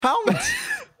How much?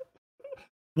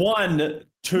 1,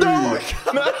 2. No,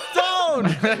 don't.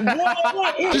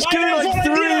 Just give me like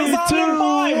 3, 2,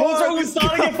 1. What's wrong with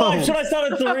starting at 5? Should I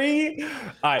start at 3?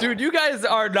 Dude, you guys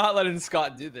are not letting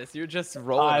Scott do this. You're just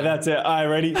rolling. All right, that's it. All right,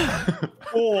 ready?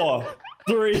 4,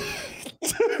 3,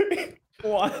 2,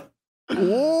 1.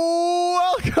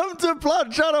 Welcome to Plat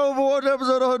Chat Overwatch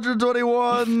episode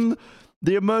 121.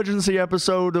 The emergency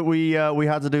episode that we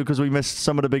had to do because we missed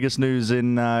some of the biggest news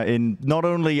in not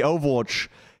only Overwatch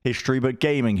history but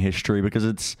gaming history, because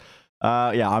it's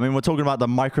I mean, we're talking about the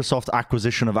Microsoft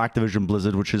acquisition of Activision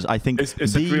Blizzard, which is, I think, is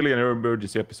it really an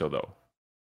emergency episode though?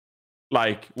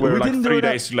 Like, we're like 3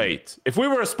 days late. If we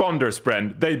were a Sponders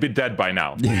friend, they'd be dead by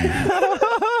now.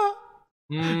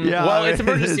 Well, it's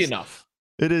emergency enough.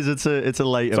 It is. It's a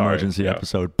late emergency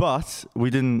episode, but we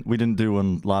didn't do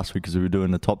one last week because we were doing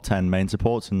the top 10 main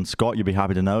supports. And Scott, you'll be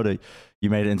happy to know that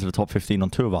you made it into the top 15 on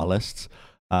 2 of our lists.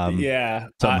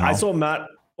 I saw Matt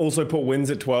also put wins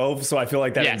at 12, so I feel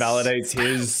like that validates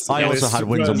his. I also had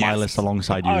wins on my list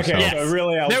alongside you. Okay, so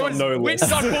really, I was on no list.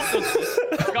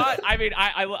 Scott, I mean,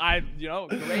 I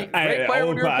great player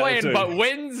when you were playing, but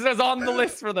wins is on the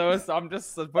list for those. So I'm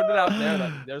just putting it out there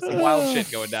that there's some wild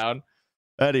shit going down.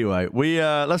 Anyway,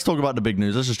 let's talk about the big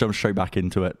news. Let's just jump straight back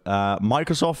into it.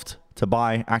 Microsoft to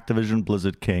buy Activision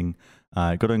Blizzard King.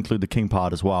 Got to include the King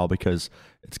part as well, because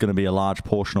it's going to be a large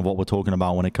portion of what we're talking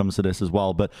about when it comes to this as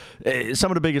well. But some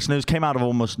of the biggest news came out of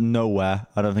almost nowhere.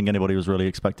 I don't think anybody was really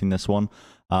expecting this one.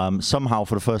 Somehow,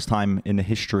 for the first time in the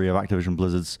history of Activision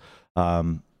Blizzard's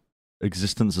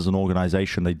existence as an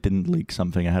organization, they didn't leak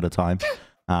something ahead of time.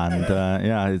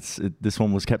 And this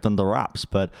one was kept under wraps.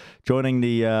 But joining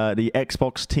the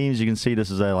Xbox teams, you can see this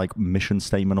is a like mission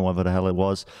statement or whatever the hell it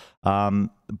was.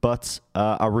 But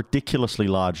a ridiculously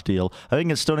large deal. I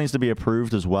think it still needs to be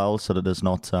approved as well, so that there's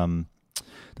not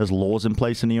there's laws in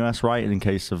place in the US, right, in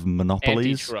case of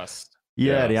monopolies. Antitrust.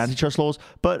 Yeah, the antitrust laws.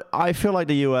 But I feel like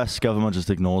the US government just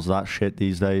ignores that shit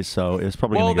these days, so it's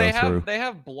probably going to go through. They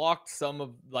have blocked some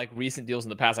of like recent deals in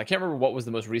the past. I can't remember what was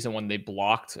the most recent one they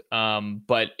blocked,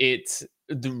 but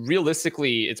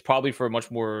realistically, it's probably for a much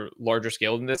more larger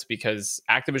scale than this, because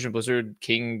Activision Blizzard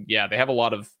King, they have a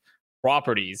lot of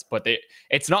properties, but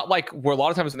it's not like where a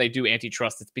lot of times when they do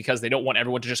antitrust, it's because they don't want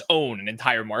everyone to just own an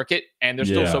entire market, and there's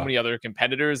still so many other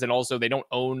competitors, and also they don't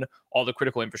own all the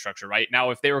critical infrastructure. Right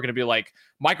now, if they were going to be like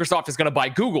Microsoft is going to buy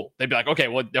Google, they'd be like, okay,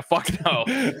 well, the fuck no.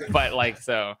 But like,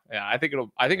 so yeah, I think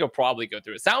it'll probably go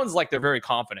through. It sounds like they're very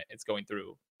confident it's going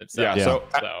through itself. So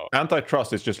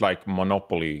antitrust is just like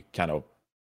monopoly kind of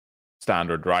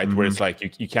standard, right? Where it's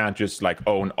like you can't just like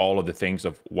own all of the things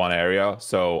of one area.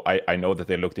 So I know that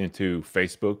they looked into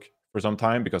Facebook for some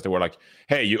time, because they were like,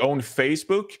 hey, you own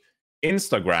Facebook,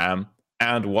 Instagram,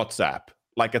 and WhatsApp.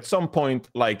 Like at some point,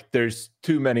 like there's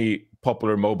too many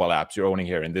popular mobile apps you're owning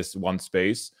here in this one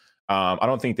space. I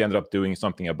don't think they ended up doing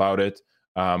something about it.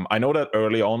 I know that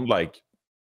early on, like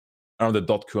around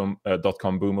the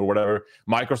 .com boom or whatever,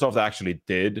 Microsoft actually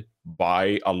did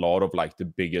buy a lot of like the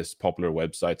biggest popular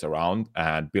websites around.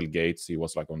 And Bill Gates, he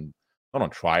was like not on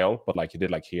trial, but like he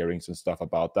did like hearings and stuff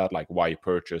about that, like why he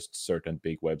purchased certain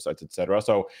big websites, etc.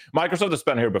 So Microsoft has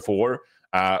been here before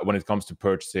when it comes to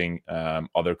purchasing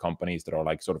other companies that are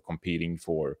like sort of competing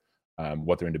for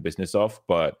what they're in the business of.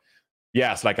 But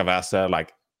yeah, it's like I've said,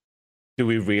 like, do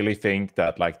we really think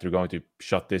that like they're going to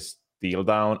shut this deal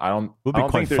down? It would be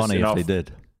quite funny if they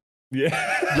did.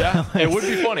 Yeah, it would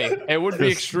be funny. It would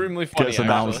be extremely funny. Would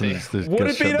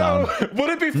it be down. Would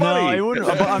it be funny? No, it wouldn't.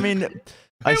 But I mean,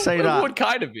 it would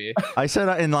kind of be. I say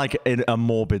that in a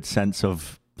morbid sense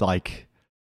of like,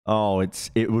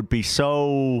 it would be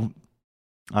so,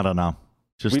 I don't know.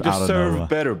 Just we deserve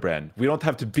better, Bren. We don't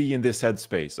have to be in this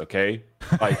headspace, okay?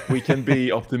 Like, we can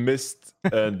be optimistic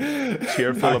and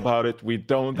cheerful about it. We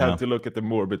don't have to look at the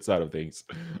morbid side of things.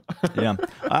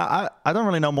 I don't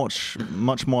really know much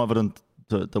more evidence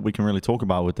that we can really talk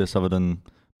about with this, other than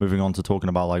moving on to talking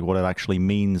about like what it actually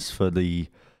means for the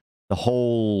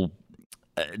whole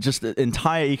just the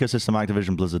entire ecosystem of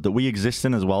Activision Blizzard that we exist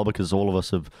in as well, because all of us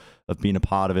have been a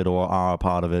part of it or are a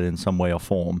part of it in some way or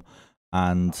form.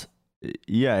 And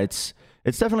yeah, it's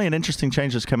definitely an interesting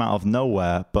change that's come out of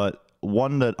nowhere, but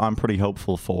one that I'm pretty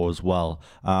hopeful for as well.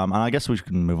 And I guess we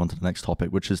can move on to the next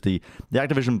topic, which is the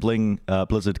Activision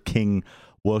Blizzard King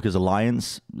Workers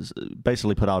Alliance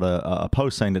basically put out a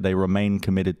post saying that they remain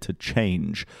committed to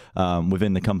change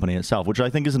within the company itself, which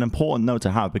I think is an important note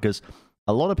to have, because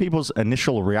a lot of people's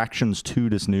initial reactions to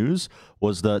this news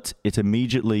was that it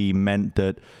immediately meant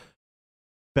that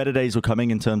better days were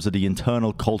coming in terms of the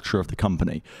internal culture of the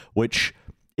company, which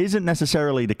isn't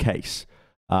necessarily the case.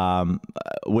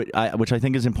 which I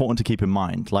think is important to keep in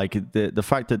mind. Like the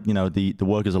fact that the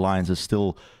Workers Alliance is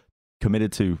still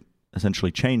committed to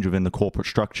essentially change within the corporate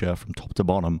structure from top to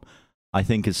bottom, I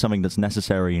think is something that's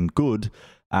necessary and good.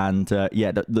 And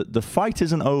the fight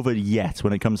isn't over yet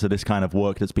when it comes to this kind of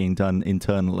work that's being done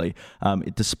internally,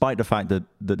 despite the fact that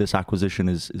this acquisition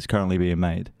is currently being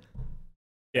made.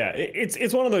 Yeah,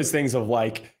 it's one of those things of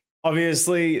like,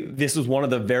 obviously, this is one of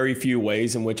the very few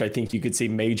ways in which I think you could see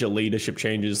major leadership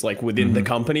changes like within the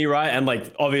company, right? And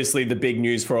like, obviously, the big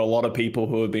news for a lot of people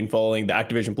who have been following the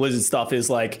Activision Blizzard stuff is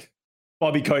like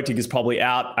Bobby Kotick is probably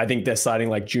out. I think they're citing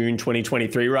like June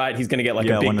 2023, right? He's going to get like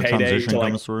a big payday to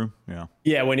like, comes through.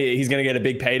 When he's going to get a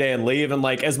big payday and leave. And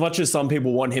like, as much as some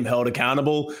people want him held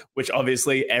accountable, which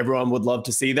obviously everyone would love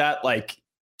to see that, like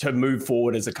to move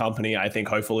forward as a company, I think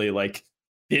hopefully like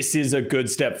this is a good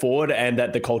step forward and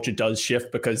that the culture does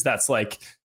shift, because that's like,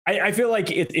 I feel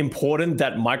like it's important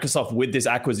that Microsoft with this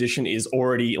acquisition is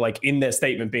already like in their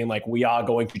statement being like, we are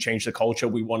going to change the culture.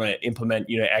 We want to implement,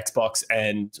 Xbox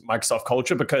and Microsoft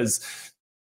culture, because,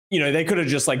 they could have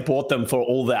just like bought them for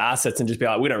all the assets and just be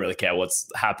like, we don't really care what's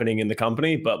happening in the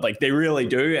company, but like they really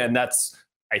do. And that's,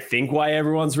 I think, why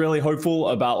everyone's really hopeful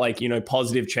about like,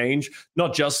 positive change,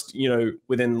 not just,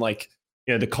 within like,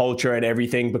 the culture and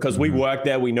everything, because we work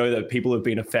there. We know that people have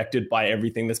been affected by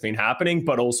everything that's been happening,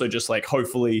 but also just like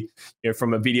hopefully,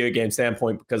 from a video game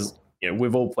standpoint, because,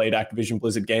 we've all played Activision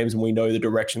Blizzard games and we know the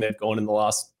direction they've gone in the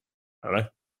last,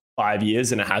 5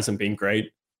 years, and it hasn't been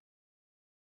great.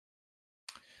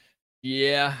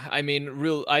 Yeah. I mean,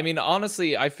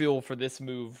 honestly, I feel for this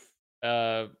move,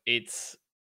 it's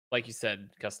like you said,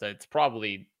 Custa, it's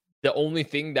probably the only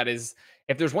thing that is,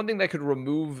 if there's one thing that could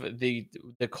remove the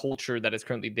culture that is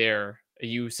currently there,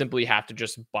 you simply have to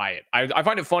just buy it. I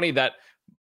find it funny that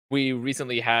we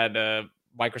recently had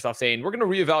Microsoft saying we're going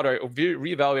to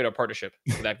reevaluate our partnership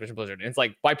with Activision Blizzard. And it's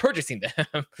like, by purchasing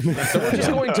them. So we're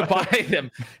just going to buy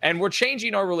them and we're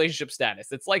changing our relationship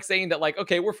status. It's like saying that like,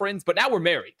 okay, we're friends, but now we're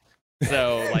married.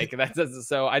 So like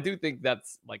so I do think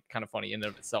that's like kind of funny in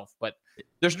and of itself, but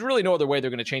there's really no other way they're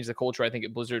going to change the culture, I think,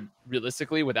 at Blizzard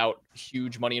realistically without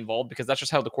huge money involved, because that's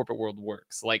just how the corporate world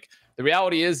works. Like the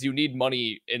reality is you need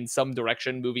money in some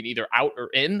direction moving either out or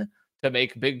in to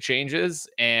make big changes,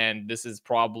 and this is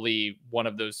probably one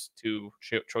of those two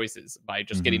choices by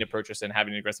just getting a purchase and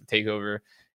having an aggressive takeover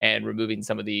and removing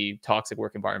some of the toxic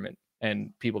work environment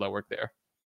and people that work there.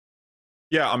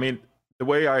 Yeah, I mean, the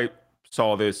way I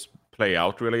saw this play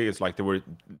out really is like there were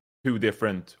two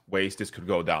different ways this could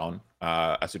go down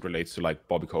as it relates to like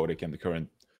Bobby Kotick and the current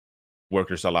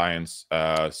Workers Alliance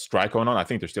strike going on. I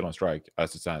think they're still on strike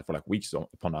as it stands for like weeks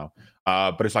upon now.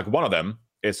 But it's like one of them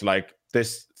is like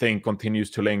this thing continues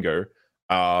to linger.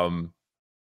 And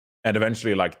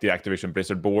eventually like the Activision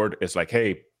Blizzard board is like,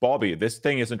 hey, Bobby, this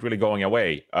thing isn't really going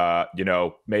away.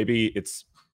 Maybe it's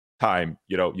time,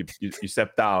 you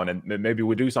step down and maybe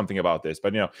we do something about this.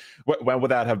 But when would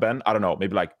that have been? I don't know,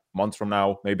 maybe like months from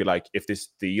now, maybe like if this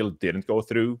deal didn't go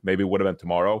through, maybe it would have been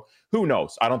tomorrow. Who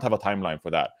knows? I don't have a timeline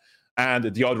for that.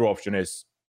 And the other option is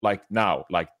like now,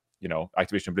 like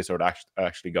Activision Blizzard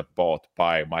actually got bought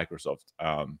by Microsoft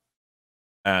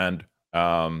and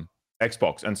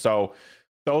Xbox, and so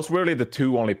those really the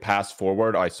two only paths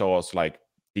forward I saw us like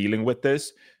dealing with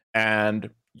this. And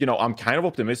I'm kind of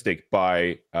optimistic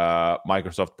by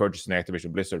Microsoft purchasing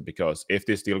Activision Blizzard, because if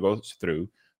this deal goes through,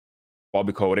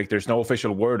 Bobby Kotick, there's no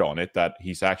official word on it that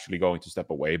he's actually going to step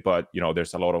away. But,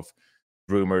 there's a lot of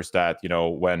rumors that,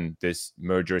 when this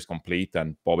merger is complete,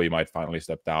 then Bobby might finally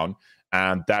step down.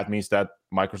 And that means that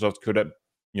Microsoft could,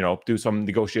 do some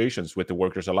negotiations with the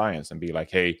Workers Alliance and be like,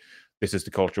 hey, this is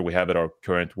the culture we have at our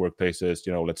current workplaces.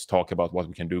 Let's talk about what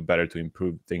we can do better to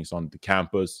improve things on the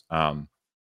campus.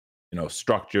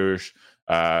 Structures,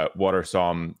 what are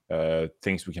some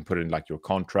things we can put in like your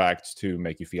contracts to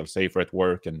make you feel safer at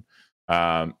work and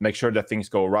make sure that things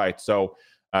go right. So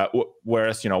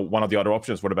whereas one of the other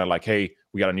options would have been like, hey,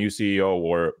 we got a new CEO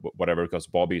or whatever because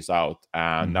Bobby's out,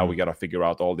 and now we got to figure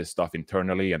out all this stuff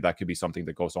internally, and that could be something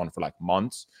that goes on for like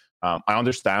months. I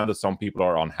understand that some people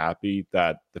are unhappy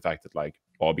that the fact that like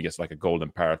Bobby gets like a golden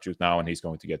parachute now and he's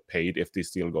going to get paid if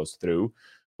this deal goes through,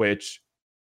 which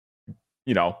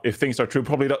if things are true,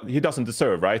 probably he doesn't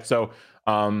deserve, right? So,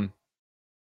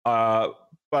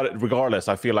 but regardless,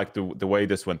 I feel like the way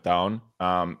this went down,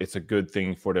 it's a good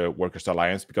thing for the Workers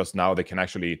Alliance, because now they can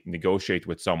actually negotiate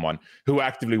with someone who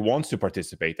actively wants to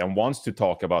participate and wants to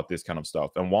talk about this kind of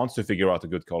stuff and wants to figure out a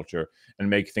good culture and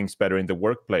make things better in the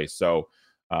workplace. So,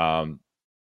 I'm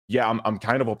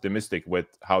kind of optimistic with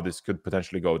how this could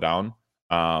potentially go down.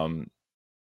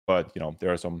 But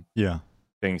there are some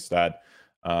things that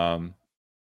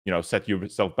set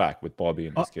yourself back with Bobby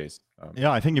in this case.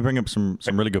 Yeah, I think you bring up some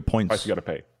really good points. Price you got to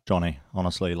pay, Johnny.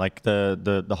 Honestly, like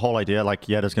the whole idea, like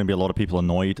there's going to be a lot of people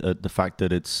annoyed at the fact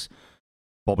that it's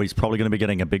Bobby's probably going to be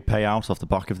getting a big payout off the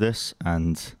back of this,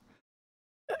 and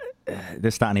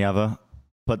this, that, and the other.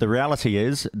 But the reality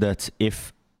is that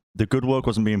if the good work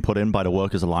wasn't being put in by the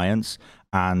Workers' Alliance,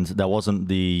 and there wasn't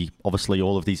obviously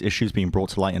all of these issues being brought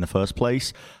to light in the first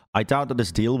place, I doubt that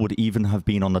this deal would even have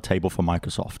been on the table for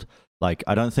Microsoft. Like,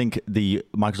 I don't think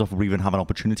Microsoft would even have an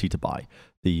opportunity to buy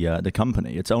the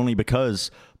company. It's only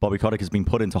because Bobby Kotick has been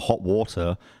put into hot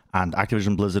water, and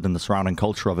Activision Blizzard and the surrounding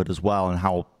culture of it as well, and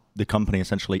how the company,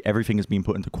 essentially everything has been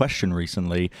put into question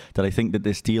recently, that I think that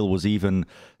this deal was even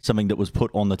something that was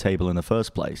put on the table in the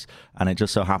first place. And it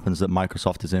just so happens that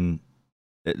Microsoft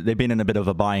they've been in a bit of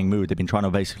a buying mood. They've been trying to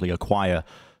basically acquire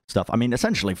stuff. I mean,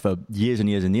 essentially for years and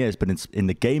years and years, but it's in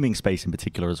the gaming space in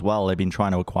particular as well. They've been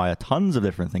trying to acquire tons of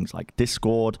different things like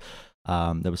Discord.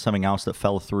 There was something else that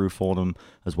fell through for them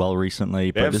as well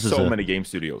recently. They have so many game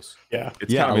studios. Yeah,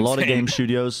 it's a kind of lot of game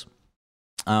studios.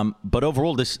 But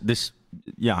overall,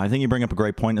 I think you bring up a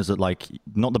great point, is that like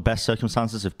not the best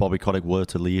circumstances if Bobby Kotick were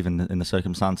to leave in the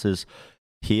circumstances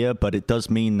here, but it does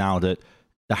mean now that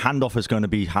the handoff is going to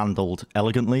be handled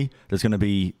elegantly. There's going to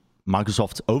be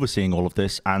Microsoft overseeing all of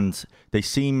this, and they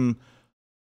seem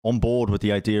on board with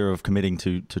the idea of committing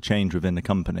to change within the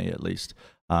company, at least.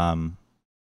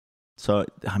 So,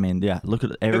 I mean, yeah, look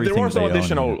at everything. There are some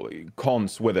additional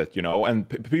cons with it, and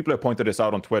people have pointed this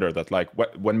out on Twitter that like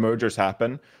when mergers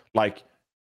happen, like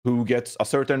who gets a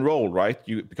certain role, right?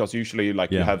 Because usually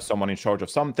you have someone in charge of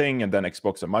something, and then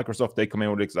Xbox and Microsoft, they come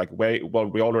in with like, we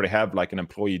already have like an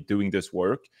employee doing this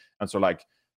work. And so like,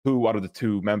 who out of the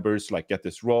two members like get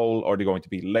this role? Are there going to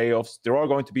be layoffs? There are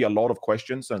going to be a lot of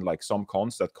questions and like some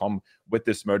cons that come with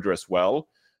this merger as well.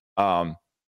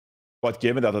 But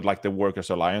given that like the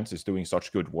Workers' Alliance is doing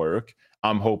such good work,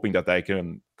 I'm hoping that they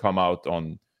can come out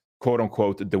on quote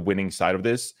unquote the winning side of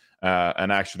this,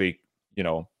 and actually,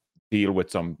 deal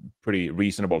with some pretty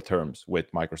reasonable terms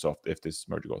with Microsoft if this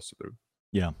merger goes through.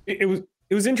 Yeah. It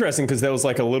was interesting because there was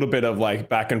like a little bit of like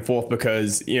back and forth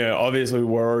because, obviously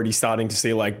we're already starting to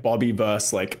see like Bobby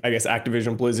versus like, I guess,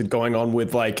 Activision Blizzard going on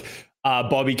with like,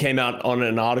 Bobby came out on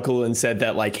an article and said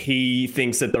that like he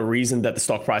thinks that the reason that the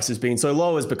stock price has been so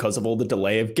low is because of all the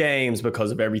delay of games,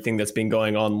 because of everything that's been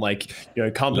going on, like,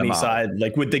 company side,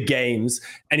 like with the games.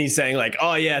 And he's saying like,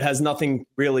 oh yeah, it has nothing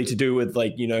really to do with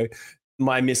like,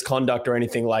 my misconduct or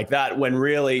anything like that, when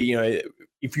really,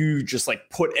 if you just like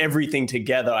put everything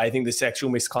together, I think the sexual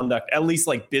misconduct, at least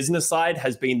like business side,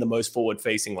 has been the most forward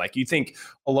facing. Like you think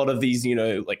a lot of these,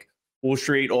 like Wall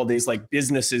Street or these like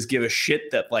businesses give a shit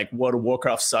that like World of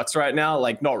Warcraft sucks right now.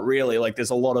 Like not really. Like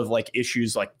there's a lot of like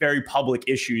issues, like very public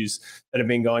issues that have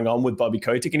been going on with Bobby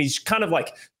Kotick, and he's kind of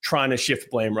like trying to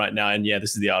shift blame right now. And yeah,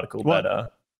 this is the article.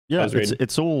 But yeah,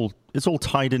 it's all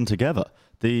tied in together.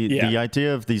 The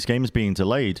idea of these games being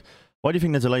delayed, why do you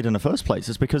think they're delayed in the first place?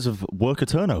 It's because of worker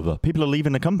turnover. People are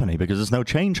leaving the company because there's no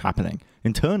change happening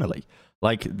internally.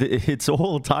 Like, it's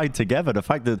all tied together. The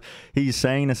fact that he's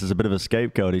saying this is a bit of a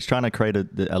scapegoat, he's trying to create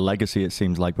a legacy, it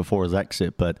seems like, before his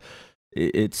exit, but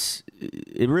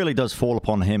it really does fall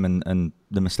upon him and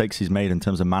the mistakes he's made in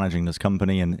terms of managing this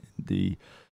company and the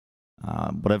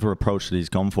whatever approach that he's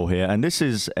gone for here. And this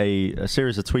is a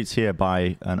series of tweets here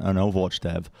by an Overwatch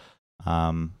dev.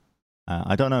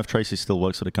 I don't know if Tracy still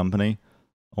works for the company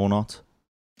or not.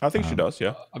 I think she does,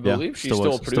 yeah. I believe she's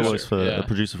still a producer. Still works for a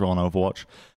producer for on Overwatch.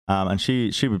 And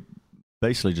she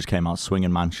basically just came out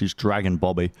swinging, man. She's dragging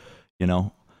Bobby,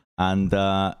 and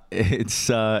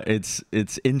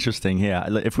it's interesting here.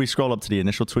 If we scroll up to the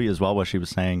initial tweet as well, where she was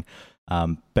saying,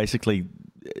 basically,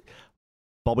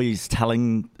 Bobby's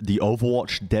telling the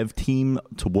Overwatch dev team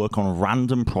to work on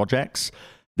random projects.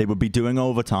 They would be doing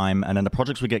overtime, and then the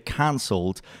projects would get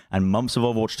cancelled, and months of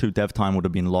Overwatch 2 dev time would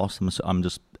have been lost. I'm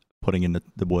just putting in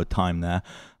the word time there.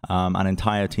 And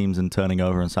entire teams and turning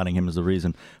over and citing him as the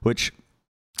reason, which,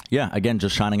 yeah, again,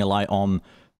 just shining a light on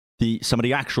some of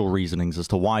the actual reasonings as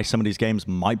to why some of these games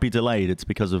might be delayed. It's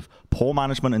because of poor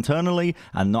management internally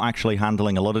and not actually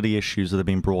handling a lot of the issues that have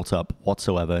been brought up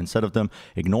whatsoever. Instead of them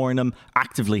ignoring them,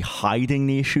 actively hiding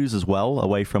the issues as well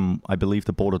away from, I believe,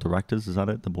 the board of directors. Is that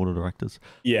it? The board of directors?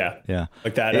 Yeah. Yeah.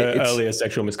 Like that earlier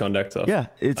sexual misconduct stuff. Yeah,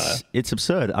 it's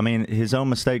absurd. I mean, his own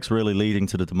mistakes really leading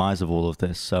to the demise of all of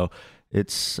this. So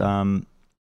it's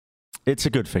a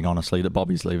good thing, honestly, that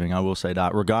Bobby's leaving. I will say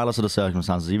that, regardless of the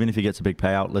circumstances, even if he gets a big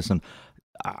payout. Listen,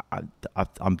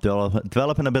 I'm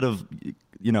developing a bit of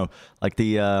you know, like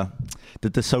the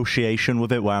dissociation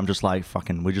with it, where I'm just like,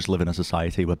 fucking, we just live in a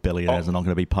society where billionaires are not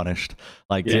going to be punished.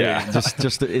 Like,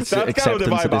 just it's that's acceptance kind of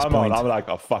the vibe at this I'm point. on. I'm like,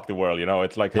 oh, fuck the world, you know.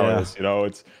 It's like how it is, you know.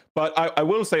 It's, but I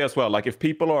will say as well, like, if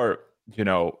people are, you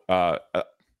know,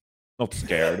 not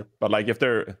scared, but like if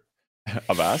they're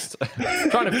avast,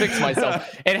 trying to fix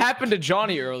myself. It happened to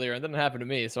Johnny earlier, and then it happened to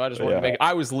me. So I just wanted to make.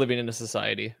 I was living in a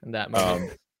society in that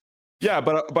moment. Yeah,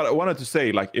 but I wanted to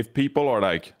say, like, if people are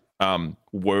like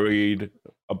worried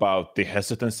about the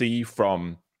hesitancy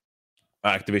from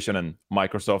Activision and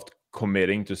Microsoft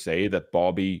committing to say that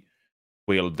Bobby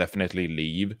will definitely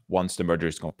leave once the merger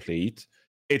is complete,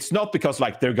 it's not because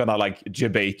like they're gonna like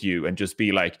debate you and just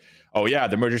be like, oh yeah,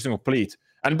 the merger is complete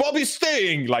and Bobby's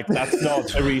staying. Like, that's not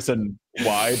the reason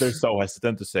why they're so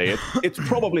hesitant to say it. It's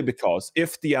probably because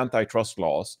if the antitrust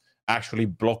laws actually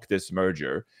block this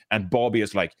merger and Bobby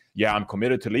is like, yeah, I'm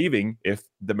committed to leaving if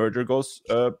the merger goes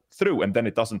through, and then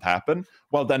it doesn't happen,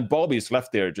 well, then Bobby's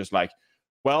left there just like,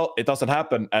 well, it doesn't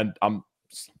happen and I'm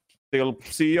still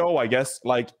CEO, I guess.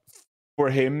 Like,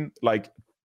 for him, like,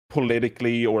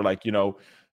 politically, or like, you know,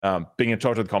 being in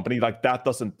charge of the company, like, that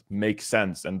doesn't make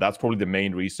sense. And that's probably the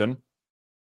main reason.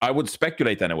 I would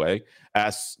speculate anyway,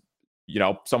 as, you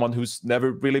know, someone who's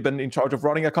never really been in charge of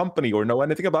running a company or know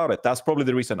anything about it. That's probably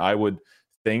the reason I would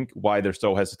think why they're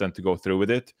so hesitant to go through with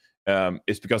it,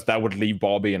 is because that would leave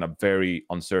Bobby in a very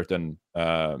uncertain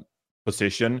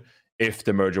position if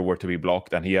the merger were to be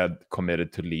blocked and he had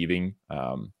committed to leaving.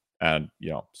 And, you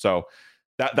know, so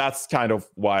that's kind of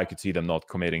why I could see them not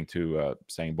committing to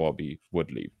saying Bobby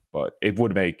would leave, but it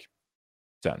would make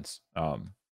sense.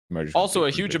 Also,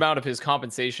 a huge amount of his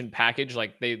compensation package,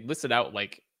 like they listed out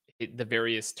like the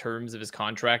various terms of his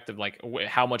contract of like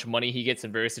how much money he gets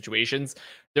in various situations.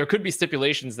 There could be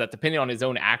stipulations that, depending on his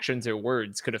own actions or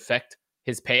words, could affect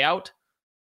his payout.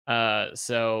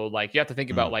 So like you have to think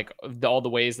about like all the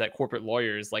ways that corporate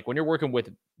lawyers, like when you're working with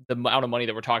the amount of money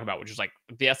that we're talking about, which is like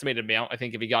the estimated amount. I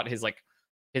think if he got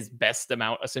his best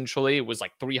amount essentially was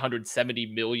like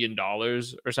 $370 million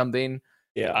or something.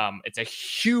 Yeah. It's a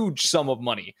huge sum of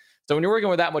money. So when you're working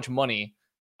with that much money,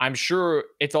 I'm sure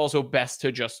it's also best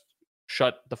to just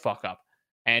shut the fuck up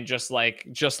and just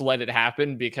let it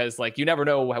happen, because like you never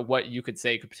know what you could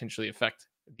say could potentially affect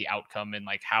the outcome, and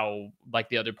like how like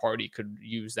the other party could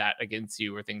use that against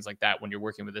you or things like that when you're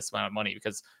working with this amount of money,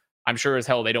 because I'm sure as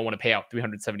hell they don't want to pay out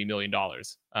 $370 million.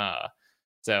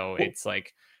 So it's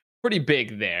like pretty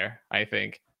big there, I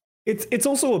think. It's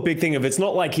also a big thing of, it's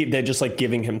not like they're just like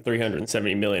giving him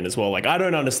 370 million as well. Like, I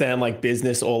don't understand like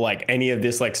business or like any of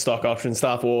this like stock option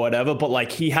stuff or whatever, but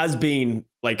like he has been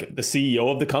like the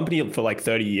CEO of the company for like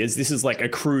 30 years. This is like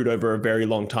accrued over a very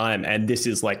long time, and this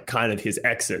is like kind of his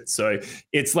exit. So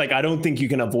it's like, I don't think you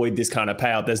can avoid this kind of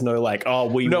payout. There's no like, oh,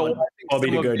 we want Bobby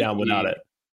to go down without it.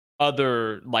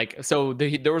 Other like, so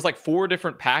there was like 4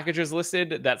 different packages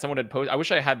listed that someone had posted. I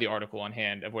wish I had the article on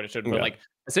hand of what it showed, but like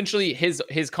essentially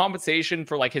his compensation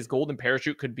for like his golden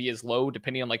parachute could be as low,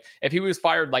 depending on like if he was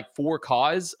fired like for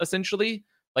cause, essentially,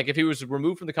 like if he was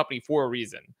removed from the company for a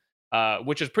reason,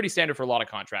 which is pretty standard for a lot of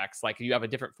contracts. Like you have a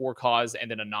different for cause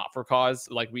and then a not for cause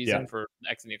like reason for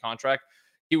exiting a contract.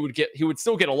 He would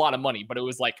still get a lot of money, but it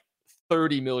was like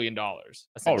 $30 million.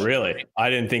 Oh, really? I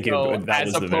didn't think that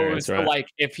was the variance, right? Like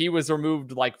if he was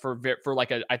removed like for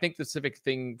like I think the specific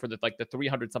thing for the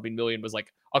 300 something million was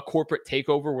like a corporate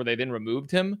takeover where they then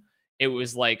removed him. It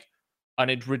was like a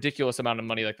ridiculous amount of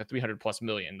money, like the 300 plus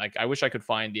million. Like I wish I could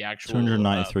find the actual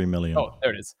 293 million. Oh,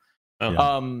 there it is.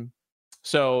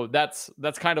 So that's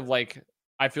kind of like,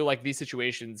 I feel like these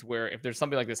situations where if there's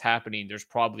something like this happening, there's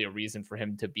probably a reason for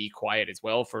him to be quiet as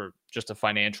well, for just a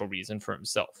financial reason for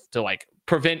himself, to like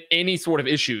prevent any sort of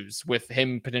issues with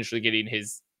him potentially getting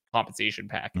his compensation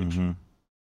package. Mm-hmm.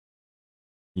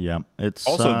 Yeah, it's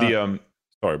also the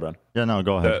sorry, Ben. Yeah, no,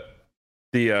 go ahead.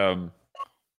 The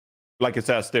like it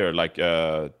says there, like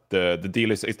the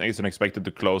deal isn't expected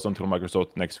to close until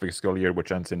Microsoft next fiscal year,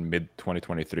 which ends in mid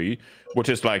 2023, which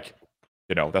is like,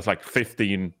 you know, that's like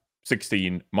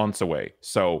 16 months away.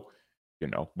 So, you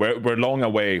know, we're long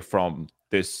away from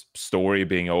this story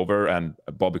being over and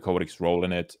Bobby Kotick's role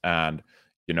in it, and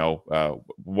you know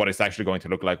what it's actually going to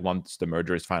look like once the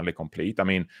merger is finally complete. I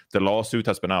mean, the lawsuit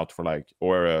has been out for like,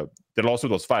 or the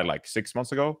lawsuit was filed like 6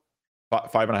 months ago,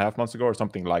 5.5 months ago, or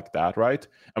something like that, right?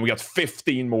 And we got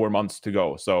 15 more months to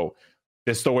go. So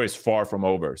this story is far from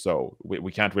over. So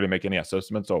we can't really make any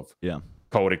assessments of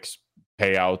Kotick's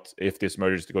payout if this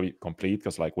merger is to be complete,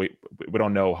 because like we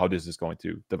don't know how this is going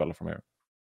to develop from here.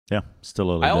 Yeah, still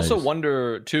early I also days.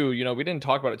 wonder too, you know, we didn't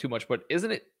talk about it too much, but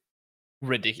isn't it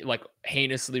ridiculous, like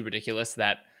heinously ridiculous,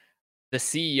 that the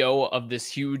CEO of this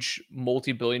huge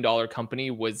multi-billion-dollar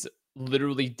company was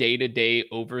literally day to day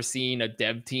overseeing a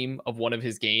dev team of one of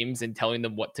his games and telling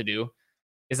them what to do?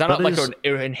 Is that not like an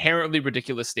inherently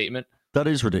ridiculous statement? That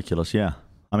is ridiculous, yeah.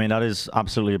 I mean, that is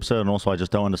absolutely absurd. And also, I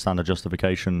just don't understand the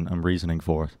justification and reasoning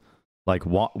for it. Like,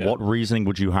 what reasoning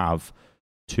would you have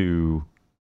to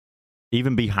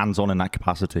even be hands-on in that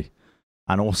capacity?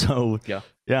 And also,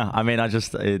 yeah, I mean,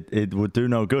 it would do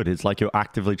no good. It's like you're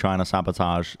actively trying to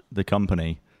sabotage the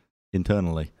company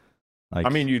internally. Like, I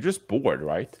mean, you're just bored,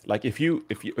 right? Like, if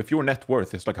your net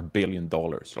worth is like $1 billion,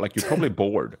 like you're probably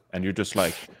bored, and you're just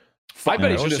like, I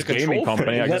bet it's just this a gaming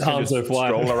company. I guess you just fly.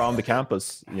 stroll around the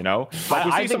campus, you know. Like,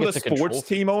 we see some of the sports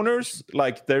team owners,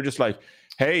 like they're just like,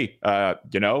 hey,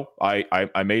 you know,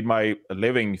 I made my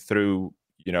living through,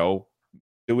 you know,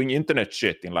 doing internet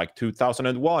shit in like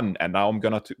 2001, and now I'm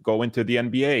gonna go into the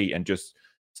NBA and just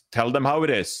tell them how it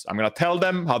is. I'm gonna tell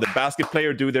them how the basket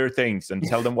player do their things and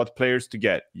tell them what players to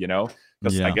get, you know,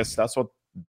 because I guess that's what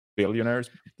billionaires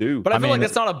do. But I feel like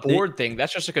that's not a board thing.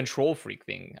 That's just a control freak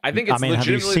thing. I think it's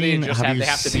legitimately they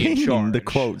have to be in charge. The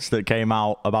quotes that came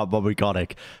out about Bobby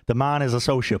Kotick? The man is a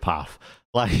sociopath.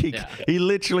 Like, he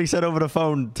literally said over the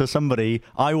phone to somebody,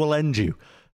 "I will end you."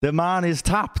 The man is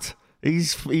tapped.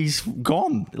 He's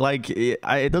gone. Like,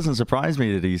 it doesn't surprise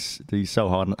me that he's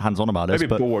so hands-on about this.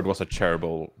 Maybe bored was a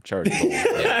charitable.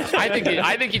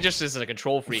 I think he just is a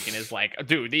control freak and is like,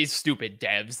 dude, these stupid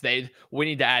devs. We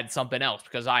need to add something else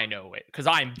because I know it. Because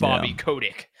I'm Bobby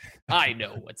Kotick. I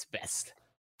know what's best.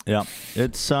 Yeah,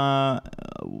 it's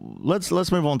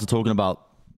let's move on to talking about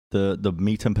the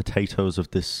meat and potatoes of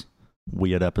this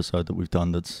weird episode that we've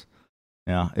done. It's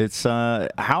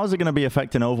how is it going to be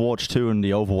affecting Overwatch 2 and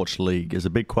the Overwatch League is a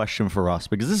big question for us,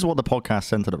 because this is what the podcast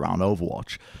centered around,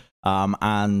 Overwatch,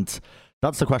 and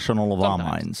that's the question on all of our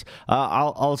minds.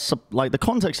 I'll like the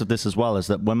context of this as well is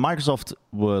that when Microsoft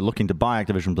were looking to buy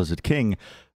Activision Blizzard King,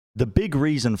 the big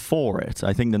reason for it,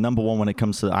 I think the number one when it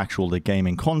comes to the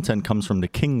gaming content, comes from the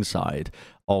King side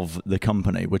of the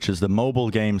company, which is the mobile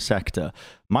game sector.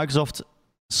 Microsoft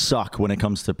suck when it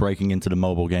comes to breaking into the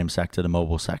mobile game sector, the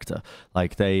mobile sector.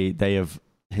 Like, they have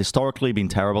historically been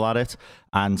terrible at it,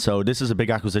 and so this is a big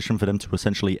acquisition for them to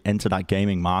essentially enter that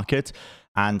gaming market.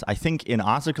 And I think in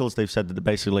articles they've said that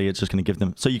basically it's just going to give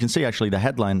them, so you can see actually the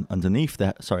headline underneath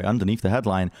the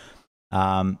headline,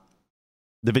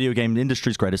 the video game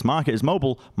industry's greatest market is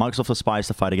mobile. Microsoft aspires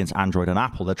to fight against Android and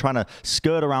Apple. They're trying to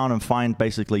skirt around and find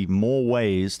basically more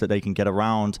ways that they can get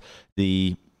around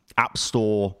the App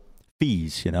Store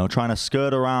fees, you know, trying to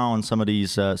skirt around some of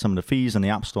the fees in the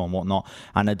App Store and whatnot.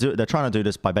 And they're trying to do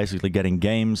this by basically getting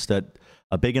games that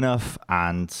are big enough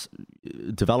and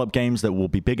develop games that will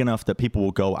be big enough that people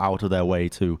will go out of their way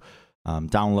to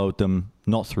download them,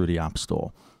 not through the App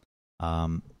Store.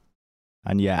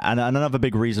 And another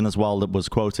big reason as well that was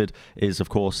quoted is, of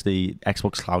course, the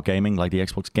Xbox Cloud Gaming, like the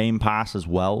Xbox Game Pass as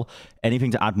well.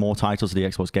 Anything to add more titles to the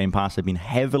Xbox Game Pass. They've been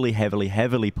heavily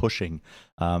pushing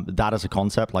that as a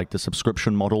concept, like the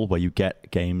subscription model where you get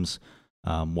games,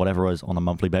 whatever is on a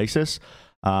monthly basis,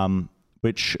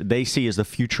 which they see as the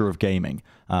future of gaming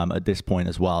at this point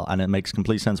as well. And it makes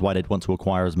complete sense why they'd want to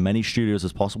acquire as many studios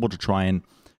as possible to try and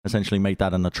essentially make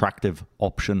that an attractive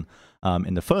option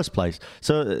in the first place.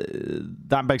 So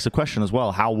that begs the question as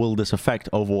well, how will this affect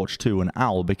Overwatch 2 and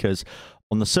OWL? Because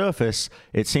on the surface,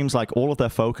 it seems like all of their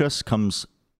focus comes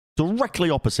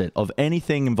directly opposite of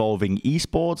anything involving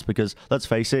esports, because let's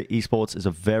face it, esports is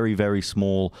a very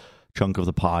small chunk of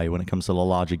the pie when it comes to the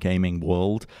larger gaming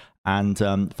world. And for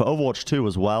Overwatch 2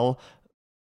 as well,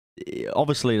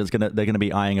 obviously they're going to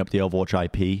be eyeing up the Overwatch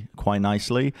IP quite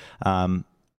nicely.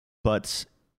 But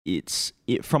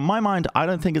from my mind, I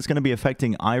don't think it's going to be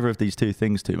affecting either of these two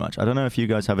things too much. I don't know if you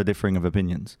guys have a differing of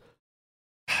opinions.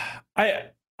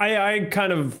 I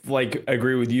kind of like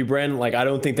agree with you, Bren. Like, I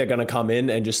don't think they're going to come in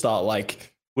and just start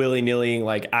like willy-nilly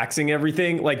like axing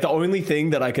everything. Like, the only thing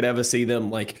that I could ever see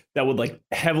them like that would like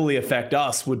heavily affect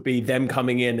us would be them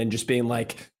coming in and just being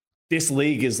like, this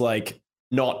league is like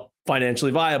not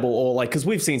financially viable, or like, because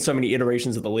we've seen so many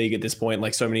iterations of the league at this point,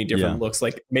 like so many different looks.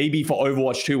 Like, maybe for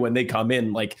Overwatch 2, when they come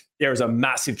in, like there is a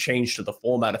massive change to the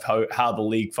format of how the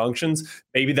league functions.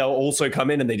 Maybe they'll also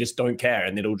come in and they just don't care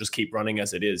and it'll just keep running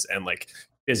as it is and like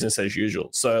business as usual.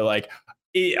 So like,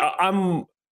 I'm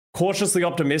cautiously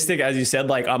optimistic, as you said.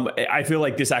 Like, I feel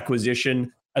like this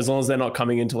acquisition, as long as they're not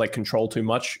coming into like control too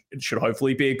much, it should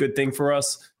hopefully be a good thing for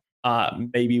us.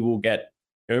 Maybe we'll get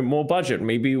more budget,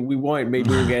 maybe we won't, maybe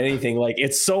we'll get anything. Like,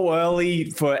 it's so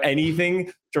early for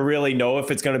anything to really know if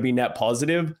it's going to be net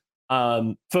positive.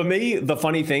 For me, the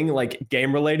funny thing, like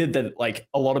game related, that like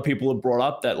a lot of people have brought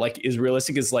up that like is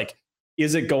realistic, is like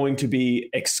is it going to be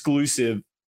exclusive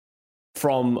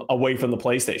from away from the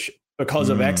PlayStation because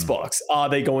of Xbox? Are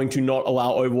they going to not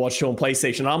allow Overwatch 2 on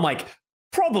PlayStation? I'm like,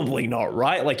 probably not,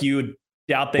 right? Like you would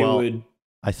doubt they would.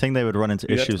 I think they would run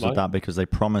into issues with that because they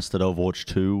promised that Overwatch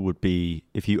 2 would be,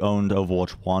 if you owned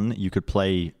Overwatch 1, you could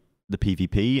play the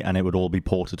PvP and it would all be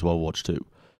ported to Overwatch 2. Yeah.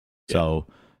 So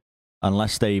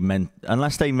unless they made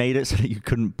it so that you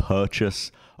couldn't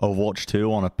purchase Overwatch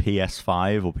 2 on a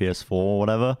PS5 or PS4 or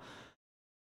whatever,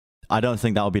 I don't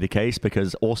think that would be the case,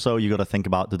 because also you got to think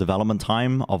about the development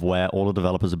time of where all the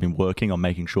developers have been working on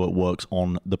making sure it works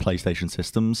on the PlayStation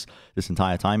systems this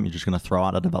entire time. You're just going to throw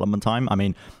out a development time. I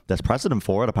mean, there's precedent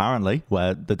for it, apparently,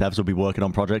 where the devs will be working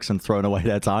on projects and throwing away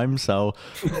their time. So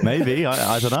maybe,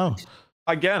 I don't know.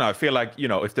 Again, I feel like,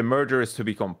 if the merger is to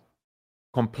be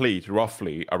complete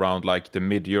roughly around like the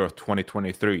mid-year of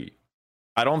 2023,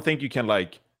 I don't think you can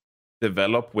like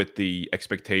develop with the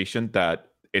expectation that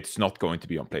it's not going to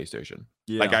be on PlayStation.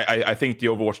 Yeah. Like I think the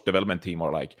Overwatch development team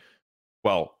are like,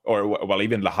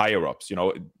 even the higher ups,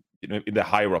 in the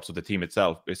higher ups of the team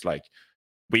itself, it's like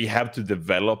we have to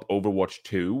develop Overwatch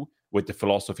 2 with the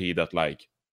philosophy that like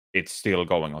it's still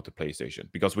going onto PlayStation,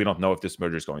 because we don't know if this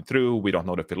merger is going through. We don't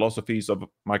know the philosophies of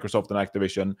Microsoft and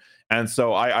Activision, and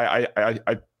so I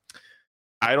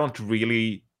don't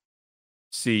really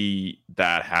see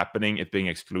that happening, it being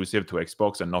exclusive to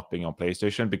Xbox and not being on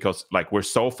PlayStation, because like we're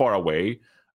so far away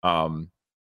that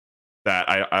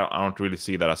I don't really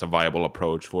see that as a viable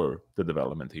approach for the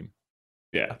development team.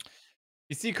 Yeah.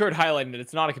 You see Kurt highlighting that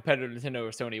it's not a competitor to Nintendo or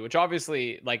Sony, which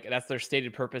obviously, like, that's their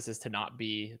stated purpose, is to not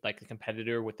be like a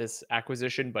competitor with this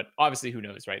acquisition. But obviously, who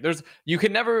knows, right? You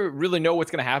can never really know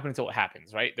what's going to happen until it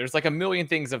happens, right? There's like a million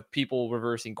things of people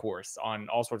reversing course on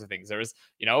all sorts of things. There's,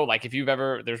 like if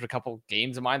there's a couple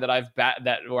games of mine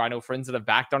that where I know friends that have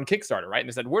backed on Kickstarter, right? And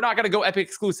they said, we're not going to go Epic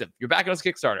exclusive. You're backing us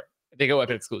Kickstarter. They go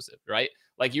Epic exclusive, right?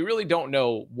 Like you really don't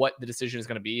know what the decision is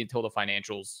going to be until the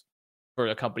financials for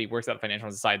a company works out financials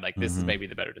and decide like this is maybe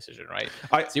the better decision, right?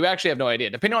 So you actually have no idea.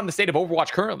 Depending on the state of Overwatch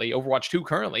 2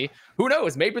 currently, who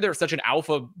knows? Maybe there's such an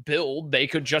alpha build, they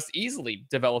could just easily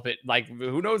develop it. Like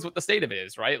who knows what the state of it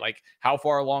is, right? Like how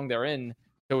far along they're in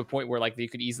to a point where like they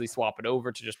could easily swap it over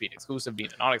to just being exclusive, being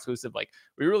a non-exclusive. Like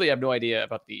we really have no idea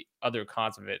about the other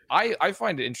cons of it. I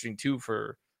find it interesting too,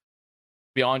 for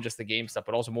beyond just the game stuff,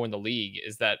 but also more in the league,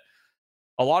 is that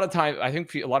a lot of time, I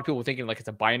think a lot of people are thinking like it's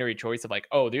a binary choice of like,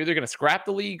 oh, they're either going to scrap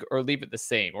the league or leave it the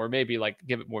same, or maybe like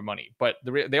give it more money. But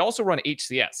they also run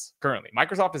HCS currently.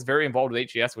 Microsoft is very involved with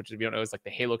HCS, which, if you don't know, is like the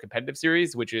Halo competitive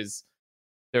series, which is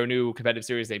their new competitive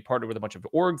series they partnered with a bunch of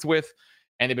orgs with,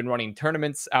 and they've been running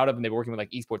tournaments out of, and they're working with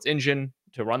like Esports Engine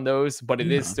to run those. But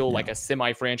it is still like a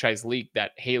semi-franchise league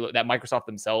that Microsoft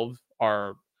themselves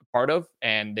are part of,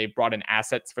 and they brought in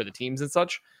assets for the teams and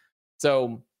such.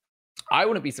 So I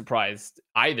wouldn't be surprised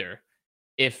either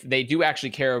if they do actually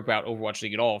care about Overwatch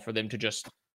League at all, for them to just,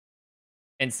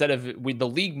 instead of the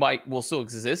league will still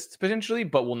exist potentially,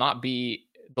 but will not be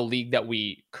the league that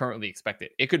we currently expect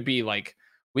it. It could be like,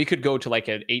 we could go to like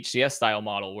an HCS style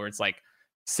model where it's like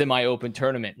semi-open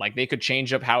tournament. Like they could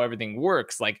change up how everything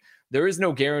works. Like there is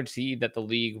no guarantee that the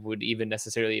league would even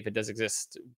necessarily, if it does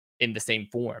exist, in the same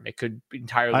form. It could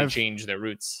entirely change their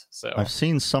roots. So I've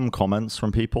seen some comments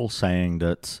from people saying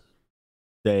that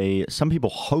some people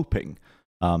hoping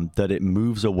that it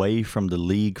moves away from the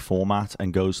league format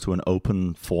and goes to an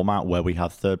open format where we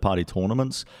have third-party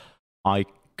tournaments. I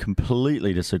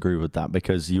completely disagree with that,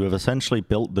 because you have essentially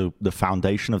built the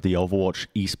foundation of the Overwatch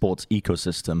esports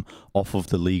ecosystem off of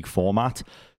the league format.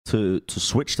 To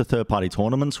switch to third-party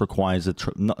tournaments requires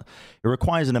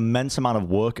an immense amount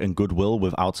of work and goodwill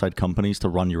with outside companies to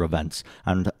run your events,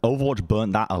 and Overwatch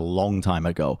burnt that a long time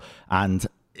ago. And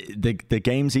the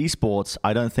game's esports,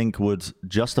 I don't think, would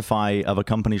justify other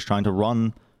companies trying to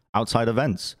run outside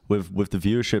events with the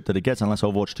viewership that it gets, unless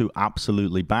Overwatch 2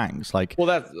 absolutely bangs. Like, well,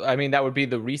 that would be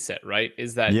the reset, right?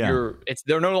 Is that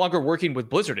they're no longer working with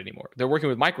Blizzard anymore. They're working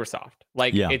with Microsoft.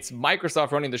 Like it's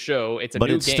Microsoft running the show. It's a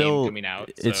new game coming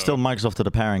out. It's still Microsoft to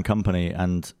the parent company,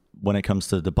 and when it comes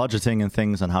to the budgeting and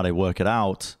things and how they work it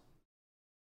out,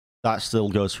 that still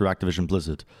goes through Activision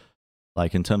Blizzard.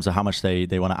 Like in terms of how much they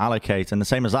want to allocate, and the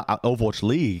same as that, Overwatch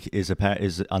League is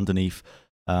underneath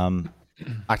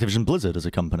Activision Blizzard as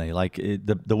a company. Like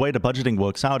the way the budgeting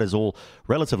works out is all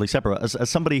relatively separate. As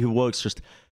somebody who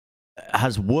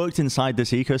has worked inside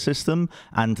this ecosystem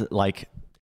and like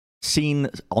seen,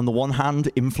 on the one hand,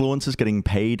 influencers getting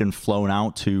paid and flown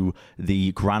out to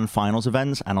the grand finals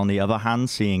events, and on the other hand,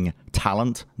 seeing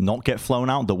talent not get flown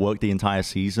out that worked the entire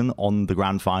season on the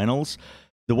grand finals.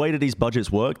 the way that these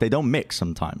budgets work, they don't mix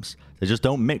sometimes. They just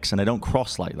don't mix and they don't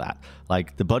cross like that.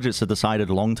 Like the budgets are decided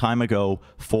a long time ago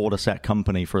for the set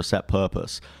company for a set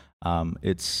purpose. So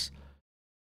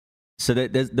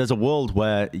there's a world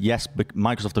where, yes,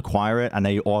 Microsoft acquire it and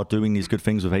they are doing these good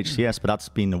things with HCS, but that's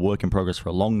been a work in progress for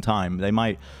a long time. They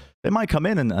might come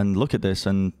in and look at this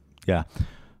and, yeah,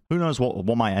 who knows what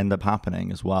might end up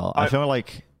happening as well. I feel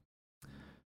like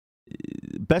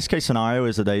best case scenario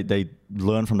is that they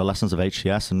learn from the lessons of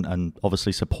HCS and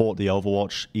obviously support the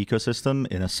Overwatch ecosystem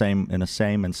in a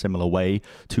same and similar way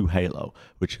to Halo,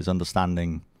 which is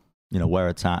understanding, where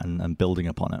it's at and building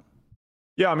upon it.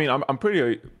 Yeah, I mean, I'm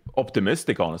pretty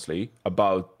optimistic, honestly,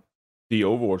 about the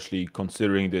Overwatch League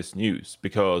considering this news,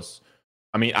 because,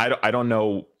 I mean, I don't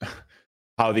know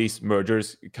how these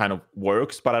mergers kind of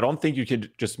works, but I don't think you can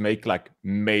just make like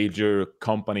major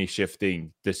company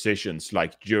shifting decisions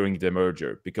like during the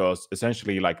merger, because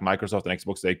essentially like Microsoft and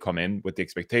Xbox, they come in with the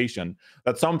expectation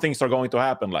that some things are going to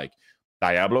happen, like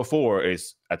Diablo 4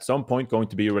 is at some point going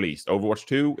to be released. Overwatch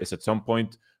 2 is at some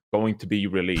point going to be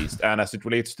released. And as it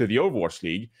relates to the Overwatch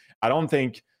League, I don't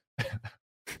think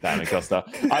damn it, Custa.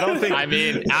 I don't think. I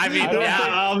mean,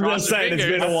 yeah. I'm just saying it's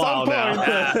been a while now.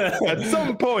 At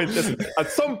some point,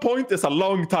 it's a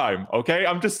long time. Okay,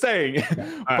 I'm just saying.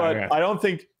 But okay. I don't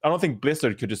think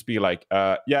Blizzard could just be like,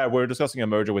 yeah, we're discussing a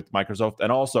merger with Microsoft,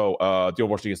 and also the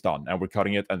Overwatch League is done, and we're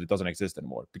cutting it, and it doesn't exist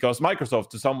anymore. Because Microsoft,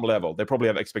 to some level, they probably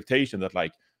have expectation that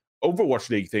like Overwatch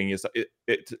League thing is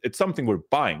it's something we're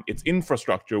buying. It's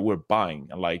infrastructure we're buying,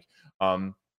 and like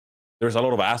there's a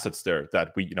lot of assets there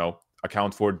that we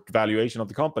account for the valuation of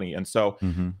the company. And so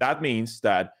that means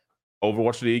that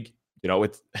Overwatch League,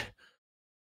 it's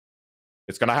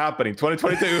going to happen in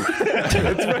 2022.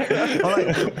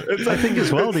 I think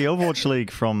as well, the Overwatch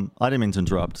League I didn't mean to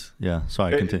interrupt. Yeah,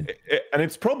 sorry, continue. And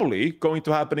it's probably going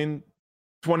to happen in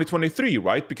 2023,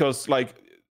 right? Because like,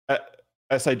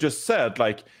 as I just said,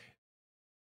 like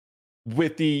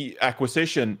with the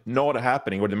acquisition not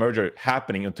happening or the merger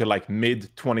happening until like mid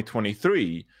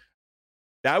 2023,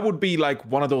 that would be like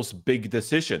one of those big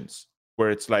decisions where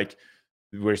it's like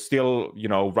we're still,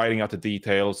 writing out the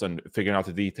details and figuring out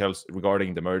the details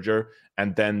regarding the merger,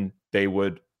 and then they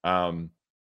would,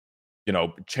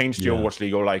 change the Overwatch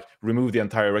League or like remove the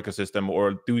entire ecosystem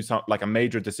or do some like a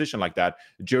major decision like that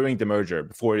during the merger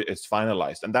before it's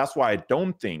finalized. And that's why I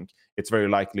don't think it's very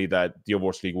likely that the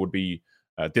Overwatch League would be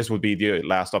this would be the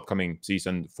last upcoming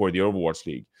season for the Overwatch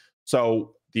League.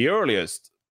 So the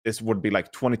earliest, this would be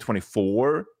like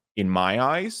 2024 in my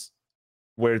eyes,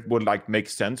 where it would like make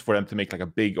sense for them to make like a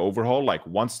big overhaul. Like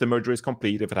once the merger is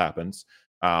complete, if it happens,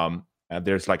 and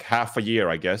there's like half a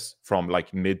year, I guess, from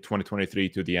like mid 2023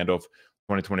 to the end of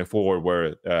 2024,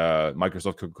 where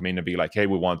Microsoft could come in and be like, hey,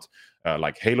 we want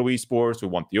like Halo esports, we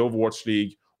want the Overwatch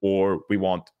League, or we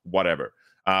want whatever.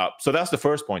 So that's the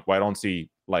first point why I don't see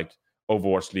like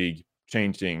Overwatch League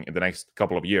changing in the next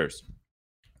couple of years.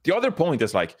 The other point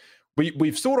is like,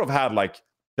 we've sort of had like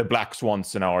the Black Swan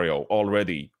scenario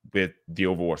already with the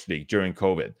Overwatch League during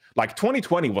COVID. Like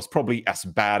 2020 was probably as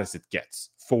bad as it gets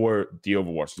for the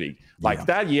Overwatch League. Like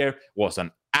that year was an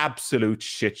absolute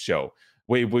shit show.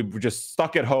 We were just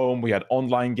stuck at home. We had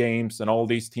online games and all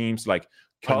these teams like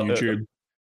on YouTube.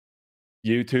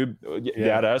 YouTube,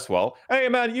 yeah, that as well. Hey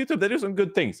man, YouTube, they do some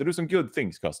good things. They do some good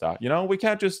things, Custa. We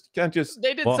can't just.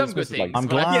 They did some good things. Like, I'm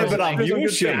glad. Yeah, but I'm doing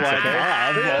shit.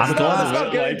 I'm glad.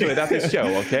 Let's get into it at this show,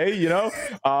 okay?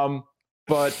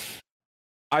 But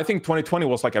I think 2020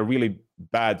 was like a really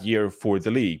bad year for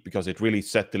the league because it really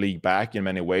set the league back in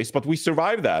many ways. But we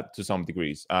survived that to some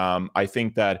degrees. I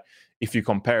think that if you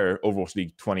compare Overwatch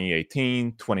League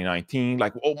 2018, 2019,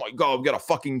 like, oh my God, we got a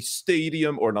fucking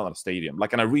stadium, or not a stadium,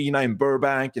 like an arena in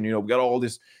Burbank. And, we got all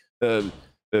this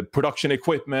production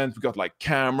equipment. We got like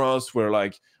cameras.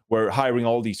 We're hiring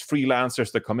all these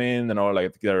freelancers that come in and are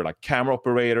like, they're like camera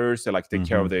operators. They like take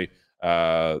care of the,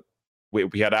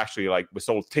 we had actually like, we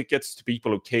sold tickets to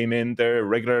people who came in there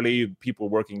regularly. People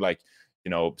working like,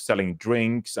 selling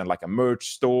drinks and like a merch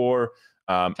store.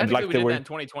 And like we did that in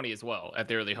 2020 as well at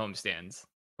the early homestands,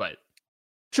 but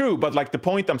true. But like the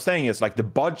point I'm saying is like the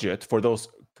budget for those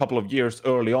couple of years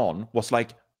early on was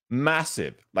like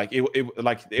massive. Like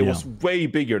it was way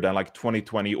bigger than like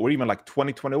 2020 or even like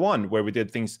 2021, where we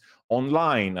did things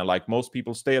online and like most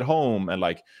people stay at home and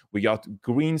like we got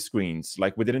green screens.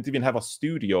 Like we didn't even have a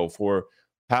studio for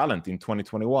talent in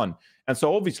 2021. And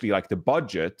so obviously like the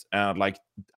budget and like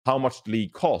how much the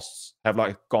league costs have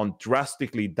like gone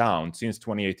drastically down since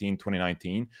 2018,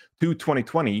 2019 to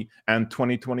 2020 and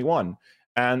 2021.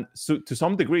 And so to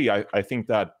some degree, I think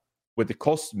that with the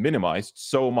costs minimized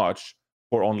so much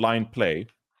for online play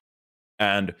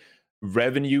and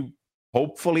revenue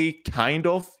hopefully kind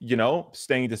of,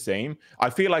 staying the same. I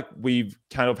feel like we've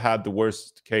kind of had the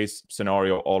worst case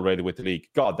scenario already with the league.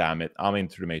 God damn it, I'm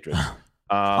into the Matrix.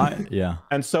 Yeah.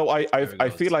 And so I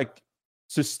feel like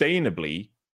sustainably,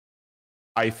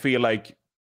 I feel like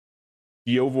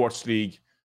the Overwatch League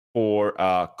for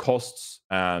costs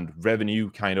and revenue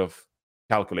kind of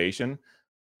calculation,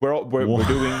 we're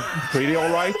doing pretty all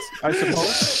right, I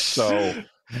suppose. So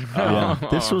yeah,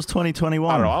 this was 2021.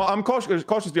 I don't know. I'm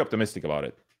cautiously optimistic about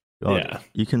it. God, Yeah.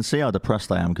 you can see how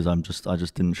depressed I am because I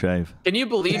just didn't shave. Can you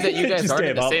believe that you guys Just aren't in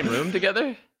gave the up. same room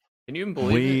together? Can you even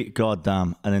believe it?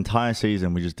 Goddamn, an entire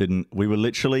season we just didn't. We were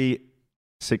literally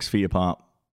 6 feet apart,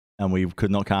 and we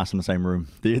could not cast in the same room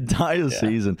the entire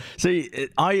season. See,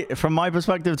 from my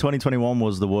perspective, 2021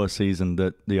 was the worst season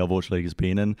that the Overwatch League has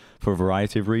been in for a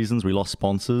variety of reasons. We lost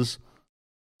sponsors,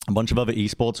 a bunch of other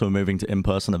esports were moving to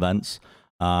in-person events,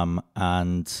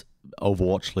 and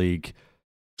Overwatch League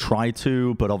tried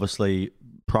to, but obviously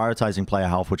prioritizing player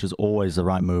health, which is always the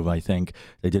right move, I think.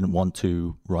 They didn't want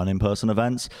to run in-person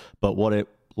events, but what it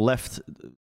left,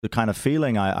 the kind of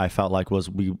feeling I felt like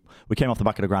was we came off the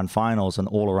back of the grand finals and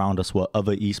all around us were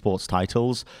other esports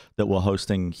titles that were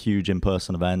hosting huge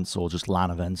in-person events or just LAN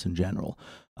events in general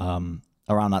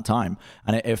around that time.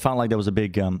 And it felt like there was a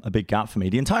big gap for me.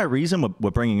 The entire reason we're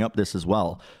bringing up this as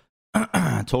well,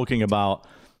 talking about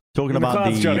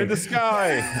the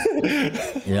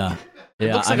sky. Yeah.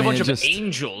 It looks like a bunch of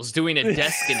angels doing a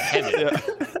desk in heaven.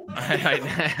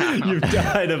 You've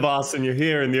died of us and you're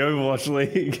here in the Overwatch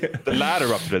League. The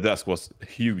ladder up to the desk was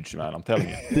huge, man. I'm telling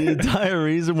you. The entire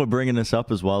reason we're bringing this up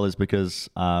as well is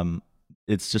because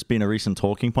it's just been a recent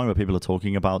talking point where people are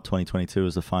talking about 2022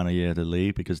 as the final year of the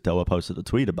league because Doa posted a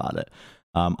tweet about it.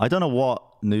 I don't know what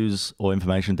news or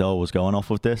information Doa was going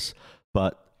off with this,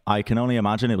 but I can only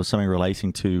imagine it was something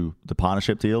relating to the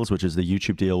partnership deals, which is the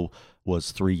YouTube deal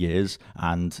was 3 years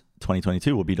and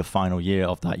 2022 will be the final year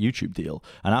of that YouTube deal.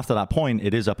 And after that point,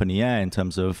 it is up in the air in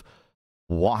terms of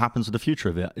what happens with the future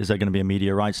of it. Is there going to be a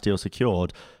media rights deal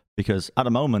secured? Because at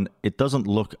the moment, it doesn't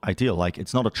look ideal. Like,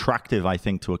 it's not attractive, I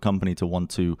think, to a company to want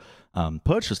to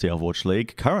purchase the Overwatch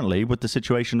League. Currently, with the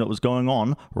situation that was going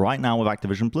on right now with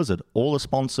Activision Blizzard, all the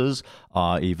sponsors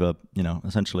are either,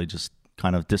 essentially just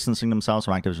kind of distancing themselves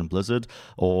from Activision Blizzard,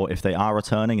 or if they are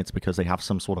returning, it's because they have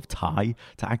some sort of tie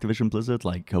to Activision Blizzard,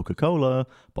 like Coca-Cola,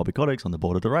 Bobby Kotick's on the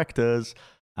board of directors,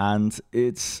 and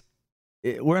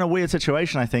we're in a weird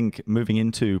situation, I think, moving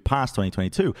into past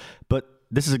 2022, but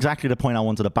this is exactly the point I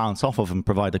wanted to bounce off of and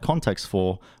provide the context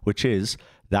for, which is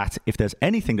that if there's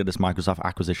anything that this Microsoft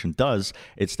acquisition does,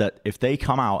 it's that if they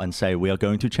come out and say, we are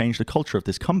going to change the culture of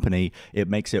this company, it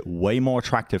makes it way more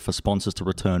attractive for sponsors to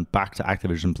return back to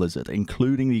Activision Blizzard,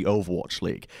 including the Overwatch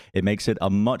League. It makes it a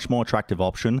much more attractive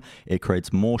option. It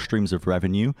creates more streams of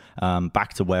revenue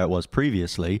back to where it was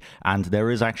previously. And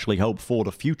there is actually hope for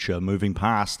the future moving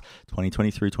past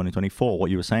 2023, 2024,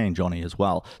 what you were saying, Johnny, as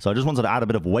well. So I just wanted to add a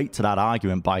bit of weight to that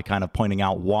argument by kind of pointing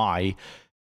out why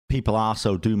people are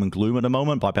so doom and gloom at the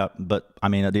moment, but I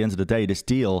mean, at the end of the day, this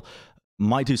deal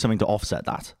might do something to offset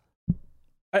that.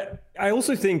 I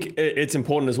also think it's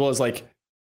important as well as like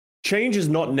change is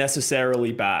not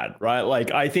necessarily bad, right?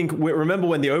 Like I think remember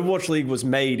when the Overwatch League was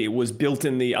made, it was built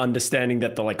in the understanding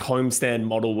that the like homestand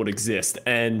model would exist,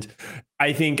 and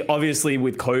I think obviously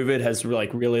with COVID has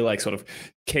really sort of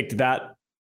kicked that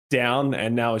down,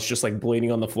 and now it's just like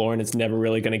bleeding on the floor and it's never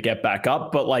really going to get back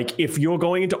up. But like if you're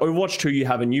going into Overwatch 2, you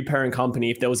have a new parent company.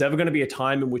 If there was ever going to be a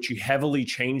time in which you heavily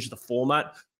change the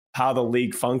format, how the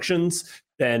league functions,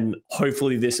 then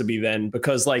hopefully this will be then,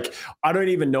 because like I don't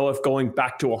even know if going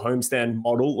back to a homestand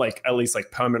model, like at least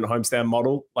like permanent homestand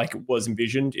model like was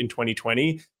envisioned in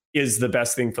 2020, is the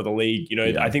best thing for the league.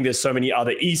 I think there's so many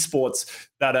other esports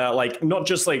that are like not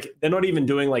just like they're not even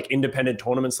doing like independent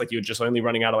tournaments, like you're just only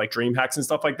running out of like dream hacks and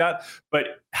stuff like that,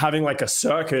 but having like a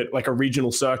circuit, like a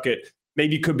regional circuit,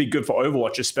 maybe could be good for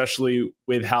Overwatch, especially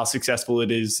with how successful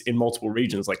it is in multiple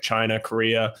regions like China,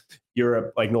 Korea,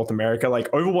 Europe, like North America.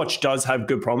 Like Overwatch does have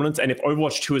good prominence, and if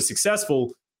Overwatch 2 is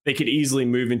successful, they could easily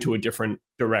move into a different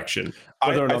direction.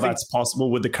 Whether or not that's possible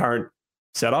with the current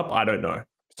setup, I don't know.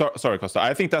 Sorry, Custa.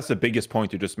 I think that's the biggest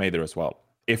point you just made there as well.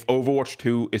 If Overwatch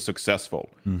 2 is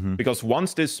successful, because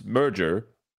once this merger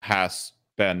has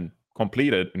been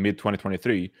completed in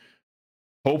mid-2023,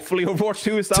 hopefully Overwatch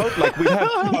 2 is out. Like we have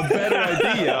a better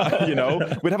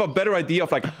idea, we'd have a better idea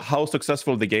of like how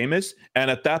successful the game is. And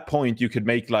at that point, you could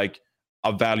make like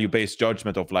a value-based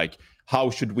judgment of like, how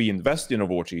should we invest in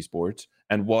Overwatch esports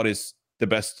and what is the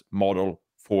best model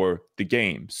for the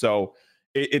game? So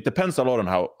it depends a lot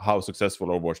on how successful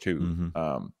Overwatch 2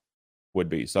 would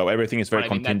be. So everything is very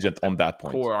contingent on that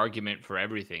point. Core argument for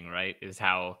everything, right? Is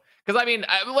how, because I mean,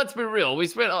 let's be real. We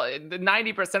spent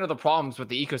 90% of the problems with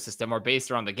the ecosystem are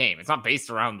based around the game. It's not based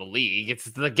around the league. It's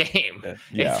the game.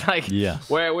 Yeah. It's like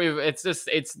where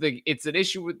it's an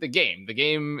issue with the game. The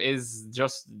game is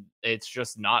just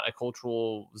not a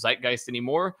cultural zeitgeist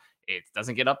anymore. It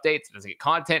doesn't get updates. It doesn't get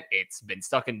content. It's been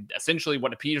stuck in essentially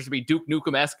what appears to be Duke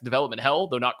Nukem-esque development hell,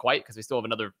 though not quite, because we still have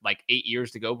another like 8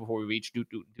 years to go before we reach Duke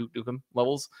Nukem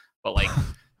levels. But like,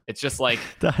 it's just like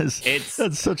that's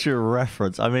such a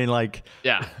reference. I mean, like,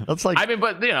 yeah, that's like, I mean,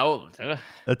 but you know,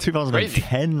 a 2010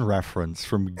 crazy reference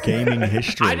from gaming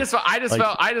history. I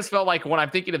just felt like when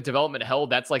I'm thinking of development hell,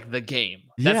 that's like the game.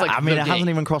 That's yeah, like I mean, it hasn't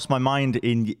even crossed my mind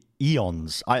in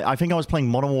eons. I think I was playing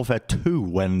Modern Warfare 2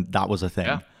 when that was a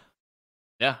thing.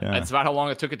 Yeah, that's about how long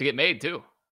it took it to get made too.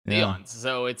 Yeah. Eons.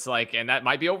 So it's like, and that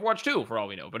might be Overwatch 2 for all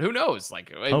we know, but who knows?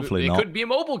 Like, hopefully it could be a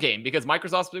mobile game because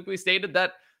Microsoft specifically stated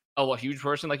that a huge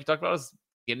person, like you talked about, is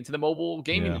getting into the mobile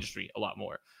gaming industry a lot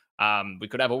more. We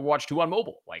could have Overwatch 2 on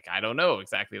mobile. Like, I don't know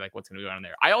exactly like what's going to be on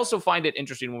there. I also find it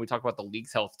interesting when we talk about the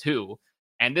league's health too,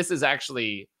 and this is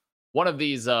actually one of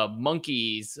these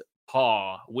monkey's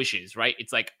paw wishes, right?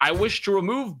 It's like, I wish to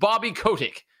remove Bobby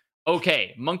Kotick.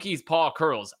 Okay, monkey's paw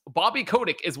curls. Bobby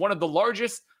Kotick is one of the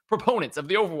largest proponents of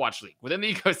the Overwatch League within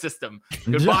the ecosystem.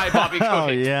 Goodbye, Bobby Kotick. Oh,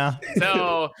 yeah.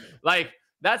 So, like,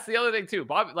 that's the other thing too.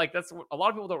 Bobby, like, that's what a lot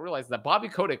of people don't realize, that Bobby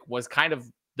Kotick was kind of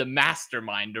the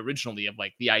mastermind originally of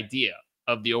like the idea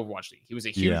of the Overwatch League. He was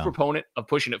a huge proponent of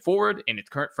pushing it forward in its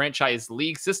current franchise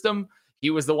league system.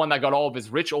 He was the one that got all of his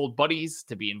rich old buddies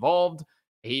to be involved.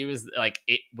 He was like,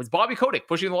 it was Bobby Kotick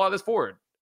pushing a lot of this forward.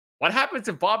 What happens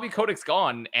if Bobby Kotick's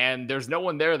gone and there's no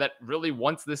one there that really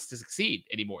wants this to succeed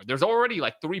anymore? There's already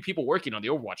like 3 people working on the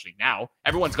Overwatch League now.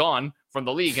 Everyone's gone from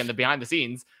the league and the behind the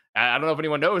scenes. I don't know if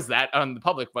anyone knows that on the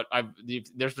public, but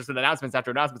there's just been announcements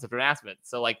after announcements after announcements.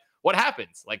 So like, what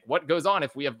happens? Like, what goes on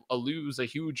if we lose a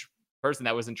huge person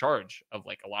that was in charge of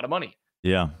like a lot of money?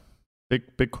 Yeah.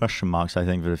 Big question marks, I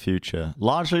think, for the future.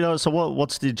 Largely, though, so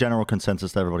what's the general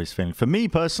consensus that everybody's feeling? For me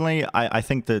personally, I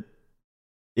think that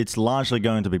it's largely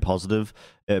going to be positive,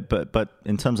 but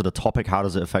in terms of the topic, how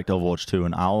does it affect Overwatch 2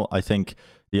 and OWL? I think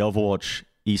the Overwatch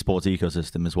esports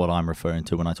ecosystem is what I'm referring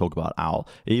to when I talk about OWL.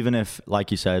 Even if,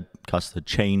 like you said, Custa,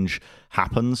 change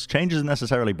happens, change isn't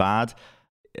necessarily bad.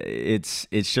 It's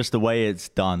just the way it's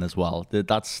done as well.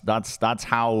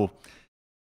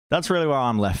 That's really where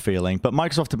I'm left feeling. But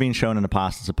Microsoft have been shown in the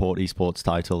past to support esports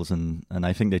titles, and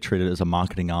I think they treat it as a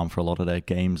marketing arm for a lot of their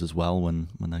games as well when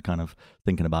they're kind of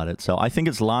thinking about it. So I think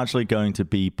it's largely going to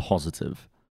be positive.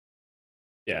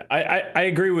 Yeah, I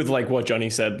agree with like what Johnny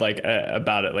said like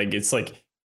about it. Like, it's like,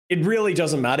 it really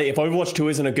doesn't matter if Overwatch 2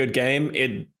 isn't a good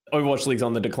game. Overwatch League's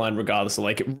on the decline regardless. So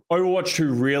like, Overwatch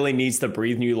 2 really needs to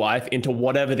breathe new life into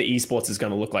whatever the esports is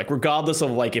going to look like, regardless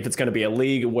of like if it's going to be a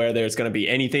league where there's going to be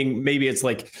anything. Maybe it's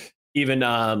like even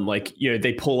like, you know,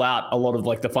 they pull out a lot of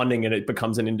like the funding and it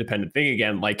becomes an independent thing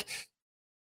again. Like,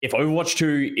 if Overwatch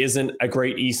 2 isn't a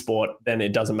great esport, then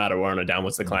it doesn't matter. We're on a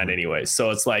downwards decline anyway.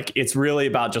 So it's like, it's really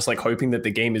about just like hoping that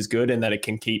the game is good and that it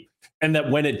can keep, and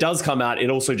that when it does come out, it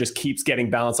also just keeps getting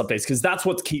balance updates, because that's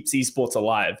what keeps esports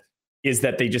alive, is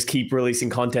that they just keep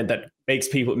releasing content that makes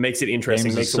it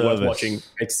interesting, makes it worth watching.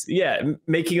 It's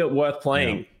making it worth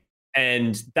playing. Yeah.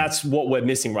 And that's what we're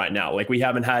missing right now. Like, we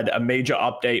haven't had a major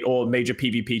update or major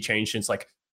PvP change since like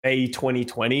May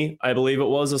 2020, I believe it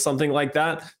was, or something like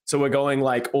that. So we're going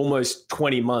like almost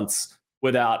 20 months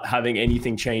without having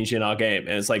anything change in our game.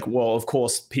 And it's like, well, of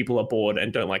course, people are bored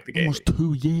and don't like the game. Almost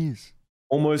 2 years.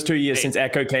 Almost 2 years since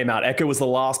Echo came out. Echo was the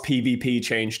last PvP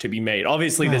change to be made.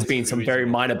 Obviously, there's been some very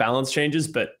minor balance changes,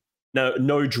 but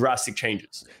no drastic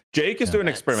changes. Jake is doing an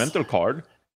experimental card.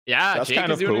 Yeah, that's Jake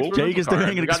kind of cool. Jake is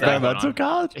doing an experimental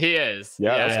card. He is.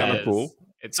 Yeah, that's kind of cool.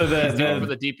 It's so the for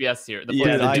the DPS here. The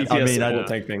DPS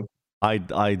tank thing.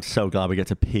 I'm so glad we get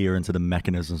to peer into the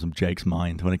mechanisms of Jake's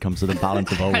mind when it comes to the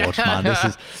balance of Overwatch, man.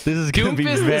 This is going to be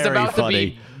very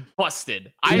funny.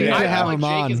 Busted. I feel like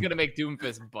Jake is gonna make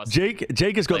Doomfist busted.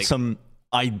 Jake has got some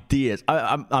ideas.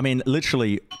 I mean,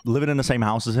 literally living in the same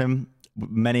house as him,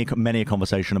 many a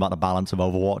conversation about the balance of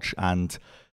Overwatch, and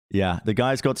yeah, the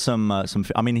guy's got some.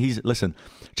 I mean,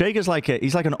 Jake is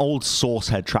he's like an old source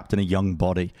head trapped in a young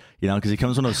body, you know, because he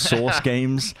comes from those Source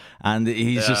games, and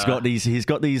he's just got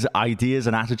these ideas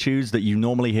and attitudes that you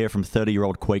normally hear from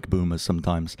 30-year-old Quake boomers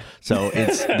sometimes. So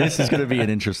this is going to be an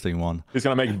interesting one. He's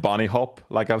going to make bunny hop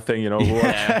like a thing, you know.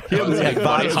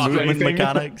 Bunny movement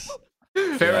mechanics.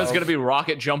 Pharaoh's going to be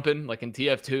rocket jumping like in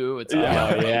TF2. It's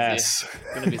yes,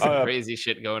 going to be some crazy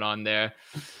shit going on there.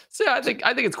 So yeah, I think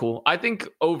it's cool. I think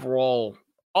overall,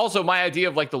 Also, my idea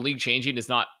of like the league changing is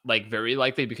not like very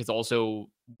likely, because also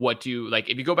what do you like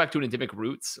if you go back to an endemic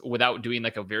roots without doing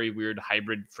like a very weird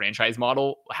hybrid franchise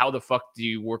model, how the fuck do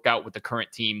you work out with the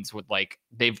current teams with like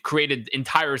they've created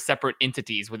entire separate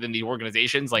entities within the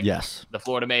organizations, like Yes. the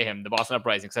Florida Mayhem, the Boston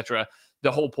Uprising, etc.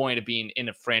 The whole point of being in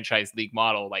a franchise league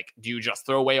model, like, do you just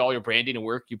throw away all your branding and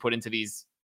work you put into these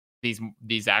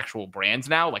actual brands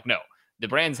now? Like, no, the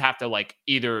brands have to like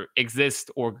either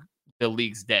exist or the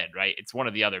league's dead, right? It's one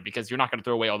or the other, because you're not going to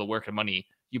throw away all the work and money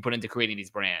you put into creating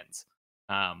these brands,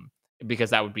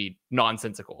 because that would be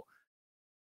nonsensical.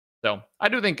 So I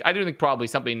do think probably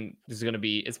something is going to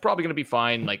be, it's probably going to be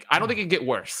fine. Like, I don't think it can get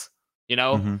worse, you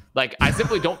know, like I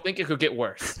simply don't think it could get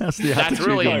worse. That's the That's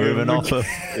really attitude you're moving off of.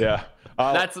 Yeah.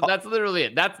 That's literally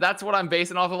it. That's what I'm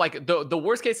basing off of. Like the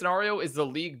worst case scenario is the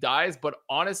league dies, but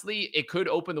honestly, it could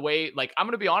open the way. Like, I'm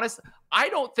gonna be honest, I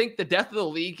don't think the death of the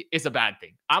league is a bad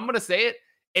thing. I'm gonna say it.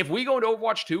 If we go into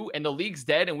Overwatch 2 and the league's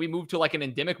dead and we move to like an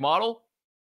endemic model,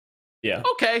 yeah,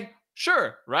 okay,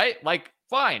 sure, right? Like,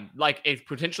 fine. Like, it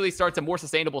potentially starts a more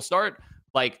sustainable start.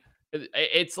 Like,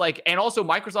 it's like, and also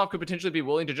Microsoft could potentially be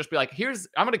willing to just be like,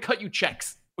 I'm gonna cut you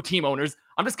checks, team owners.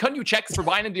 I'm just cutting you checks for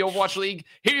buying into the Overwatch League.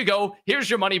 Here you go. Here's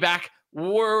your money back.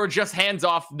 We're just hands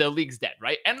off. The league's dead,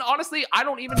 right? And honestly, I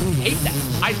don't even hate that.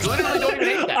 I literally don't even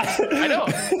hate that.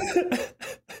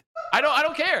 I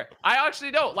don't care. I actually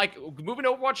don't. Like, moving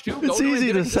to Overwatch 2. It's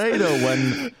easy to say though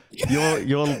when you're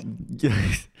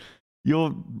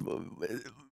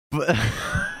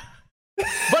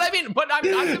But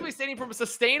I'm simply stating from a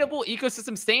sustainable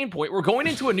ecosystem standpoint, we're going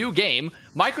into a new game.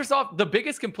 Microsoft, the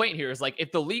biggest complaint here is like,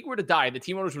 if the league were to die, the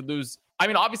team owners would lose. I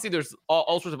mean, obviously there's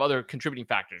all sorts of other contributing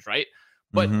factors, right?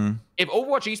 But if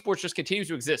Overwatch esports just continues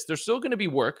to exist, there's still going to be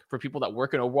work for people that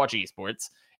work in Overwatch esports,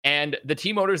 and the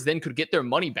team owners then could get their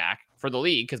money back for the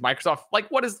league, because Microsoft, like,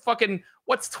 what's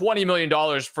 $20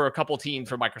 million for a couple teams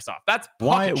for Microsoft? That's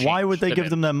why would they give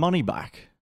them their money back?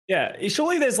 Yeah,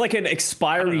 surely there's like an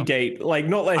expiry date, like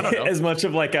not like as much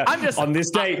of like on this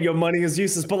date your money is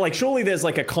useless, but like surely there's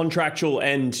like a contractual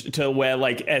end to where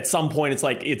like at some point it's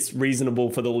like it's reasonable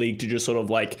for the league to just sort of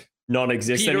like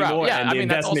non-exist anymore, and the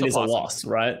investment is a loss,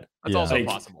 right? That's also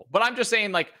possible. But I'm just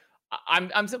saying, like,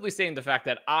 I'm simply saying the fact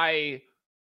that I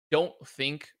don't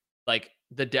think like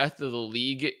the death of the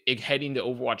league heading to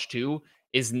Overwatch 2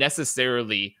 is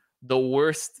necessarily the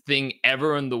worst thing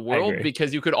ever in the world,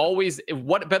 because you could always,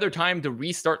 what better time to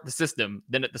restart the system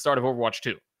than at the start of Overwatch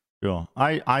 2? Sure.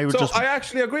 I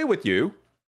actually agree with you,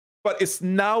 but it's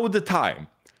now the time.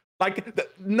 Like,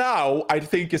 now I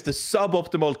think is the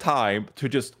suboptimal time to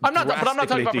just. But I'm not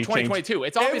talking about for 2022.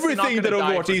 It's obviously everything that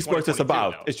Overwatch esports is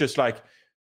about. Though. It's just like,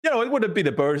 you know, it wouldn't be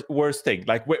the worst thing.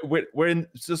 Like, we're in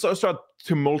such a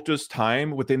tumultuous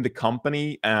time within the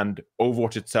company and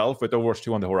Overwatch itself, with Overwatch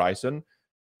 2 on the horizon,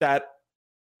 that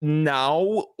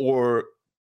now, or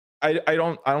I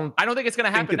don't think it's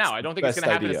going to happen now. I don't think it's going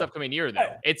to happen this upcoming year,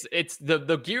 though. It's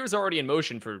the gears already in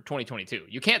motion for 2022.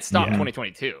 You can't stop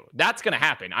 2022. That's going to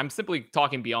happen. I'm simply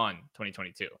talking beyond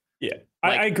 2022. Yeah,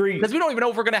 like, I agree. Because we don't even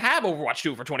know if we're going to have Overwatch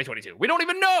 2 for 2022. We don't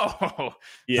even know.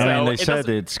 Yeah, I mean, they said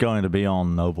it's going to be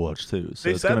on Overwatch 2. So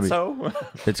it's going to be,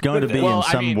 it's going to be in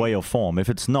some way or form. If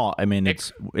it's not, I mean,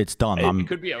 it's done. It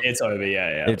could be over. It's over.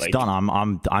 Yeah. It's like,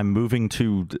 done. I'm moving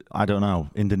to, I don't know,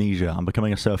 Indonesia. I'm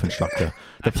becoming a surf instructor.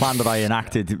 The plan that I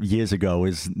enacted years ago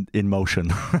is in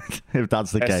motion. If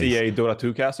that's the case. SCA Dota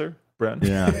 2 caster, Brent.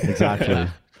 Yeah, exactly.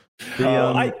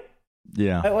 I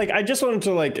just wanted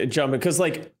to like jump in, because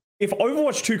like, if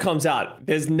Overwatch 2 comes out,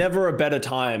 there's never a better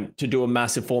time to do a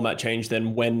massive format change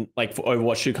than when like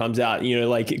Overwatch 2 comes out, you know,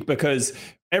 like, because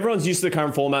everyone's used to the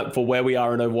current format for where we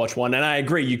are in Overwatch 1. And I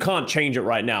agree, you can't change it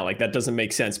right now. Like, that doesn't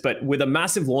make sense. But with a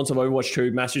massive launch of Overwatch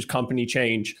 2, massive company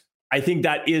change, I think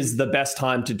that is the best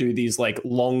time to do these like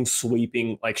long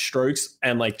sweeping like strokes,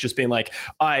 and like just being like,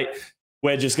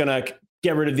 we're just going to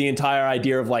get rid of the entire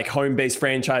idea of like home-based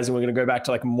franchise, and we're going to go back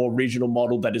to like a more regional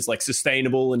model that is like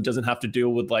sustainable and doesn't have to deal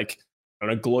with like, I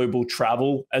don't know, global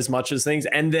travel as much as things.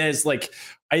 And there's like,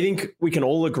 I think we can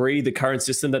all agree the current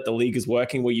system that the league is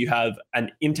working, where you have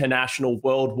an international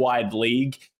worldwide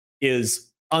league,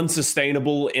 is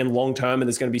unsustainable in long term, and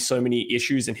there's going to be so many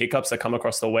issues and hiccups that come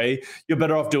across the way. You're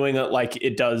better off doing it like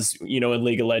it does, you know, in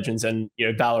League of Legends and, you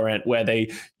know, Valorant, where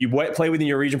you play within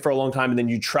your region for a long time and then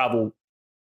you travel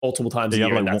multiple times a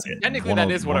year, and that's it. Technically, that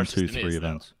is what our system is.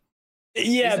 Events.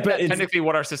 Yeah, but technically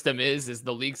what our system is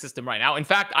the league system right now. In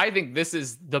fact, I think this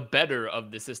is the better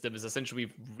of the system, is essentially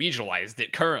we've regionalized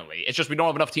it currently. It's just we don't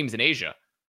have enough teams in Asia.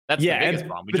 That's the biggest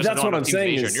problem. We just don't have enough teams in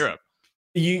Asia and Europe.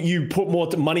 you put more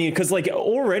money in, because like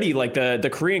already like the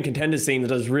Korean contender scene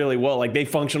does really well. Like they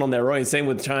function on their own. Same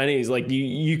with Chinese. Like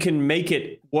you can make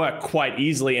it work quite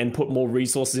easily and put more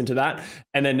resources into that,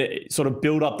 and then sort of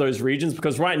build up those regions.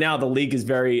 Because right now the league is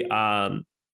very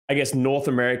I guess North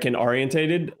American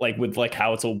orientated, like with like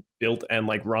how it's all built and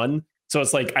like run. So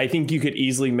it's like, I think you could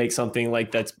easily make something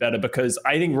like that's better, because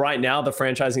I think right now the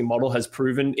franchising model has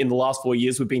proven in the last 4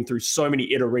 years, we've been through so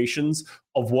many iterations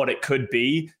of what it could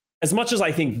be. As much as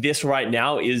I think this right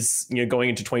now is, going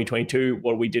into 2022,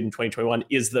 what we did in 2021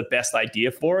 is the best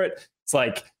idea for it. It's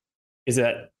like, is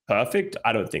it perfect?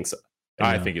 I don't think so.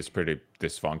 I think it's pretty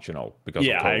dysfunctional because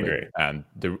of COVID. I agree. And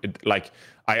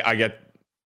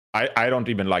I don't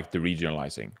even like the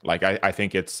regionalizing. Like I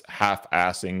think it's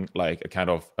half-assing like a kind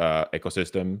of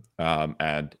ecosystem,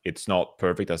 and it's not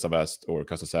perfect, as Avast or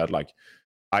Custa said. Like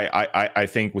I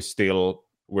think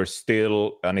we're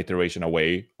still an iteration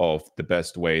away of the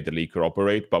best way the league could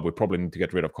operate, but we probably need to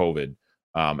get rid of COVID.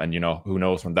 And who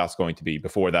knows when that's going to be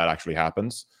before that actually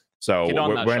happens. So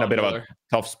we're in a bit of a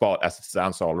tough spot as it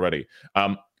stands already.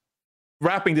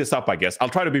 Wrapping this up, I guess I'll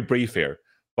try to be brief here.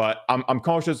 But I'm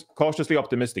cautiously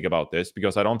optimistic about this,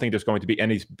 because I don't think there's going to be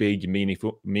any big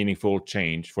meaningful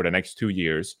change for the next 2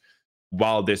 years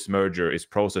while this merger is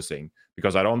processing.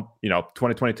 Because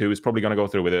 2022 is probably going to go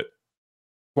through with it.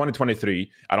 2023,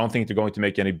 I don't think they're going to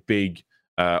make any big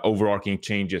overarching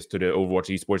changes to the Overwatch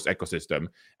esports ecosystem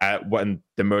when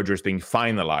the merger is being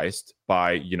finalized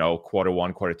by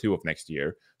Q1, Q2 of next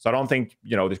year. So I don't think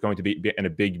there's going to be any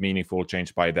big meaningful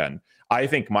change by then. I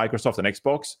think Microsoft and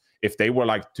Xbox, if they were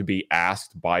like to be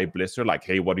asked by Blizzard, like,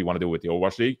 hey, what do you want to do with the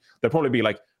Overwatch League? They'll probably be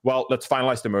like, well, let's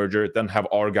finalize the merger, then have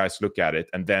our guys look at it,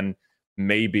 and then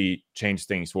maybe change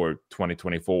things for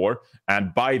 2024.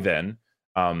 And by then,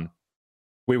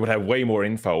 we would have way more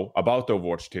info about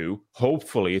Overwatch 2.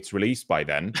 Hopefully, it's released by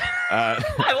then.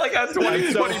 I like how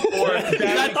 2024.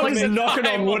 That's like knocking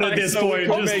on wood at this point.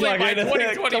 Just like, by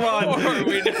 2024, come on.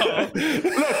 we know.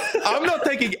 Look, I'm not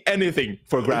taking anything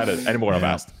for granted anymore, I've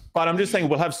asked. But I'm just saying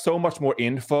we'll have so much more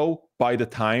info by the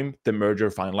time the merger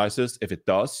finalizes, if it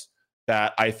does,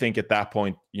 that I think at that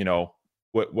point,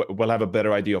 we'll have a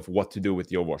better idea of what to do with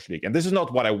the Overwatch League. And this is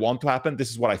not what I want to happen. This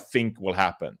is what I think will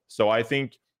happen. So I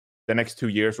think the next 2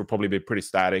 years will probably be pretty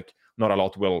static. Not a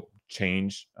lot will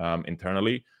change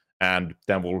internally. And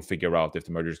then we'll figure out, if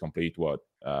the merger is complete, what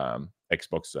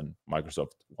Xbox and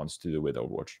Microsoft wants to do with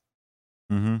Overwatch.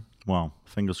 Mm-hmm. Well,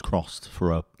 fingers crossed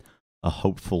for a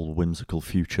hopeful, whimsical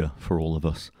future for all of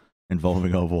us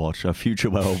involving Overwatch. A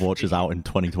future where Overwatch is out in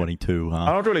 2022.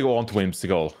 I don't really want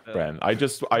whimsical, Bren.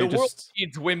 The world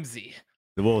needs whimsy.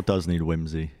 The world does need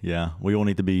whimsy. Yeah, we all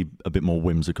need to be a bit more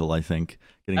whimsical, I think.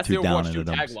 That's too down in the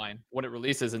dumps. Tagline when it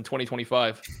releases in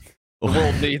 2025. The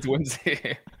world needs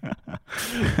whimsy.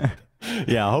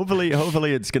 Yeah,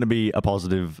 hopefully it's going to be a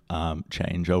positive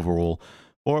change overall.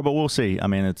 But we'll see. I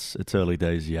mean, it's early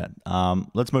days yet.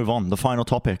 Let's move on. The final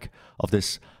topic of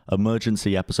this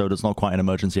emergency episode. It's not quite an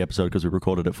emergency episode because we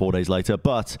recorded it 4 days later,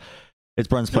 but it's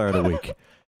Bren's Player of the Week.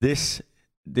 This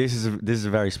is a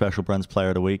very special Bren's Player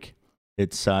of the Week.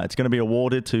 It's going to be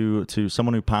awarded to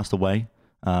someone who passed away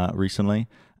recently,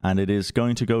 and it is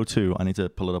going to go to. I need to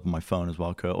pull it up on my phone as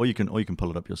well, Kurt, or you can pull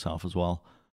it up yourself as well.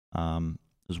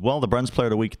 The Bren's Player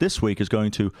of the Week this week is going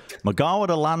to Magawa,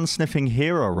 the land-sniffing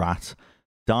hero rat.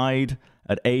 Died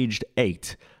at aged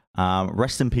 8.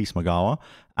 Rest in peace, Magawa.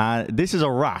 This is a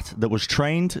rat that was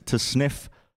trained to sniff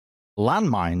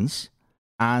landmines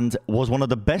and was one of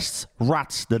the best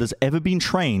rats that has ever been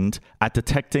trained at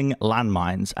detecting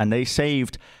landmines. And they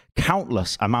saved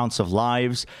countless amounts of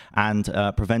lives and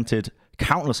prevented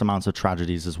countless amounts of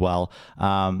tragedies as well.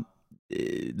 The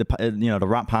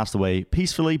rat passed away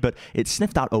peacefully, but it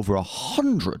sniffed out over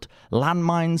 100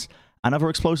 landmines and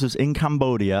other explosives in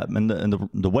Cambodia. And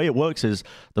the way it works is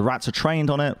the rats are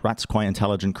trained on it. Rats are quite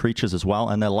intelligent creatures as well,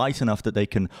 and they're light enough that they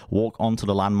can walk onto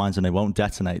the landmines and they won't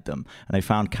detonate them. And they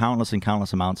found countless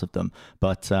amounts of them.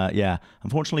 But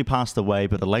unfortunately passed away,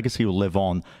 but the legacy will live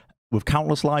on with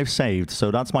countless lives saved. So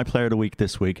that's my Player of the Week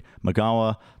this week.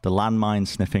 Magawa, the landmine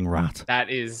sniffing rat. That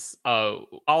is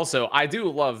also, I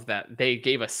do love that they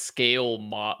gave a scale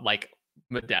metal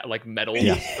for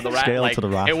the rat. Scale to the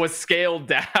rat. It was scaled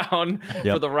down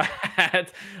for the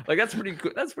rat. Like that's pretty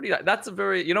good. That's a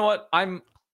very, you know what? I'm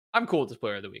cool with this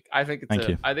Player of the Week. I think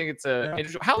it's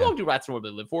interesting. How long do rats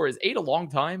normally live for? Is 8 a long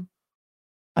time?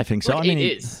 I think so. Like I mean,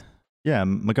 8 is. Yeah,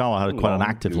 Magawa had quite an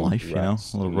active life,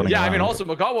 Also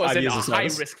Magawa was in a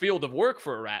high-risk field of work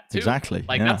for a rat, too. Exactly.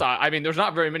 There's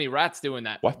not very many rats doing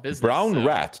that business. Brown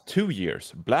rat, 2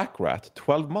 years. Black rat,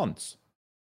 12 months.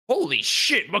 Holy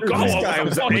shit, This Magawa guy was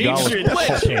was a fucking ancient.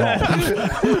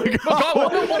 glitch.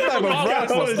 Magawa, What type of rat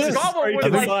was this? Magawa was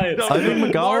Straight to like science. the I think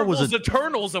Magawa Marvel's was a-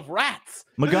 Eternals of rats.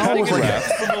 Magawa was like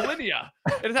Rats. for millennia.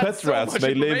 It had Pet so rats much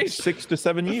may live information. 6 to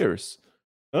 7 years.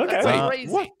 Okay. That's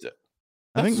crazy. What?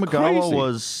 I think That's Magawa crazy.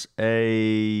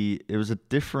 was a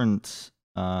different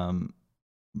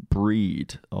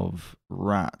breed of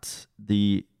rat.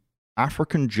 The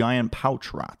African giant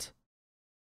pouch rat.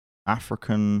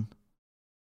 African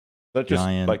That's just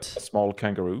Giant. like a small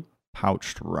kangaroo.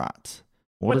 pouched rat.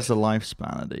 What is the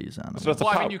lifespan of these animals? So that's a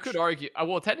Well, I mean, you pouch. could argue.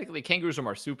 Well, technically, kangaroos are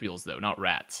marsupials, though, not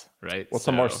rats, right? What's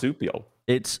a marsupial?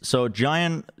 It's so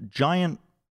giant.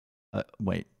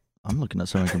 Wait, I'm looking at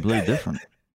something completely different.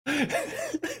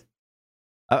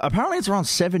 Apparently, it's around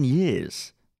 7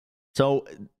 years. So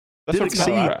That's did what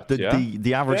exceed rat, yeah.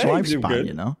 the average Yeah, he's doing lifespan. good.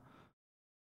 You know.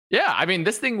 Yeah, I mean,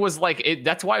 this thing was like it.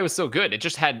 That's why it was so good. It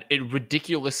just had a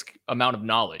ridiculous amount of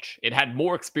knowledge. It had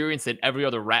more experience than every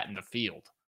other rat in the field.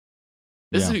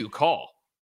 This is Yeah. who you call.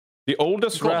 The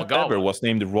oldest Called rat Magawa. ever was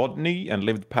named Rodney and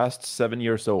lived past 7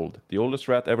 years old. The oldest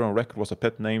rat ever on record was a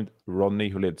pet named Rodney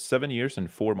who lived 7 years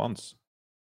and 4 months.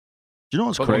 Do you know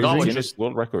what's But Magawa crazy just- Guinness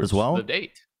World Records. as well? The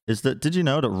date. Is that did you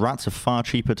know that rats are far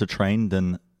cheaper to train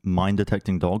than mine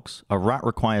detecting dogs? A rat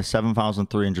requires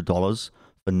 $7,300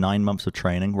 for 9 months of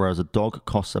training, whereas a dog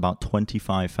costs about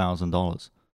 $25,000.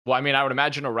 Well, I mean, I would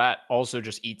imagine a rat also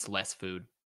just eats less food.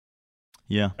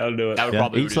 Yeah. I'll do it. That would Yeah,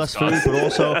 probably eats reduce less food, costs. but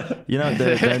also, you know,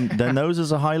 their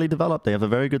noses are highly developed. They have a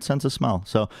very good sense of smell.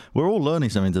 So we're all learning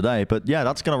something today. But yeah,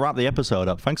 that's going to wrap the episode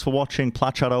up. Thanks for watching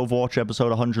Plat Chat Overwatch episode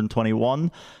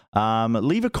 121.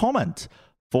 Leave a comment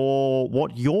for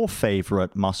what your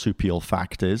favorite marsupial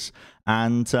fact is,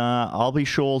 and I'll be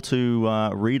sure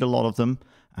to read a lot of them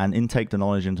and intake the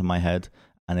knowledge into my head.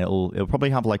 And it'll probably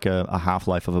have like a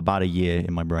half-life of about a year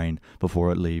in my brain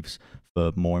before it leaves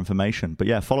for more information. But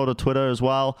yeah, follow the Twitter as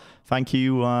well. Thank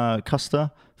you,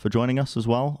 Custa, for joining us as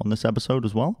well on this episode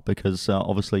as well, because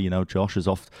obviously, you know, Josh is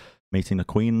off meeting the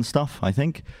Queen and stuff, I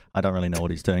think. I don't really know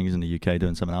what he's doing. He's in the UK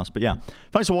doing something else. But yeah,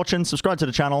 thanks for watching. Subscribe to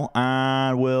the channel,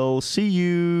 and we'll see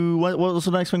you. What's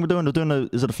the next thing we're doing?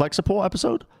 Is it a Flex Support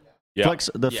episode? Yeah.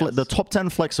 The top 10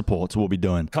 Flex Supports we'll be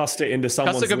doing. Cast it into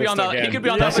someone's Custa could be list on that. again. He could be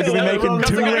on that. Custa could be making Custa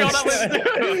two could be on lists.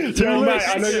 that list. Yo, mate,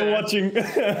 I know you're watching.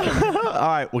 All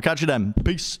right, we'll catch you then.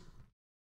 Peace.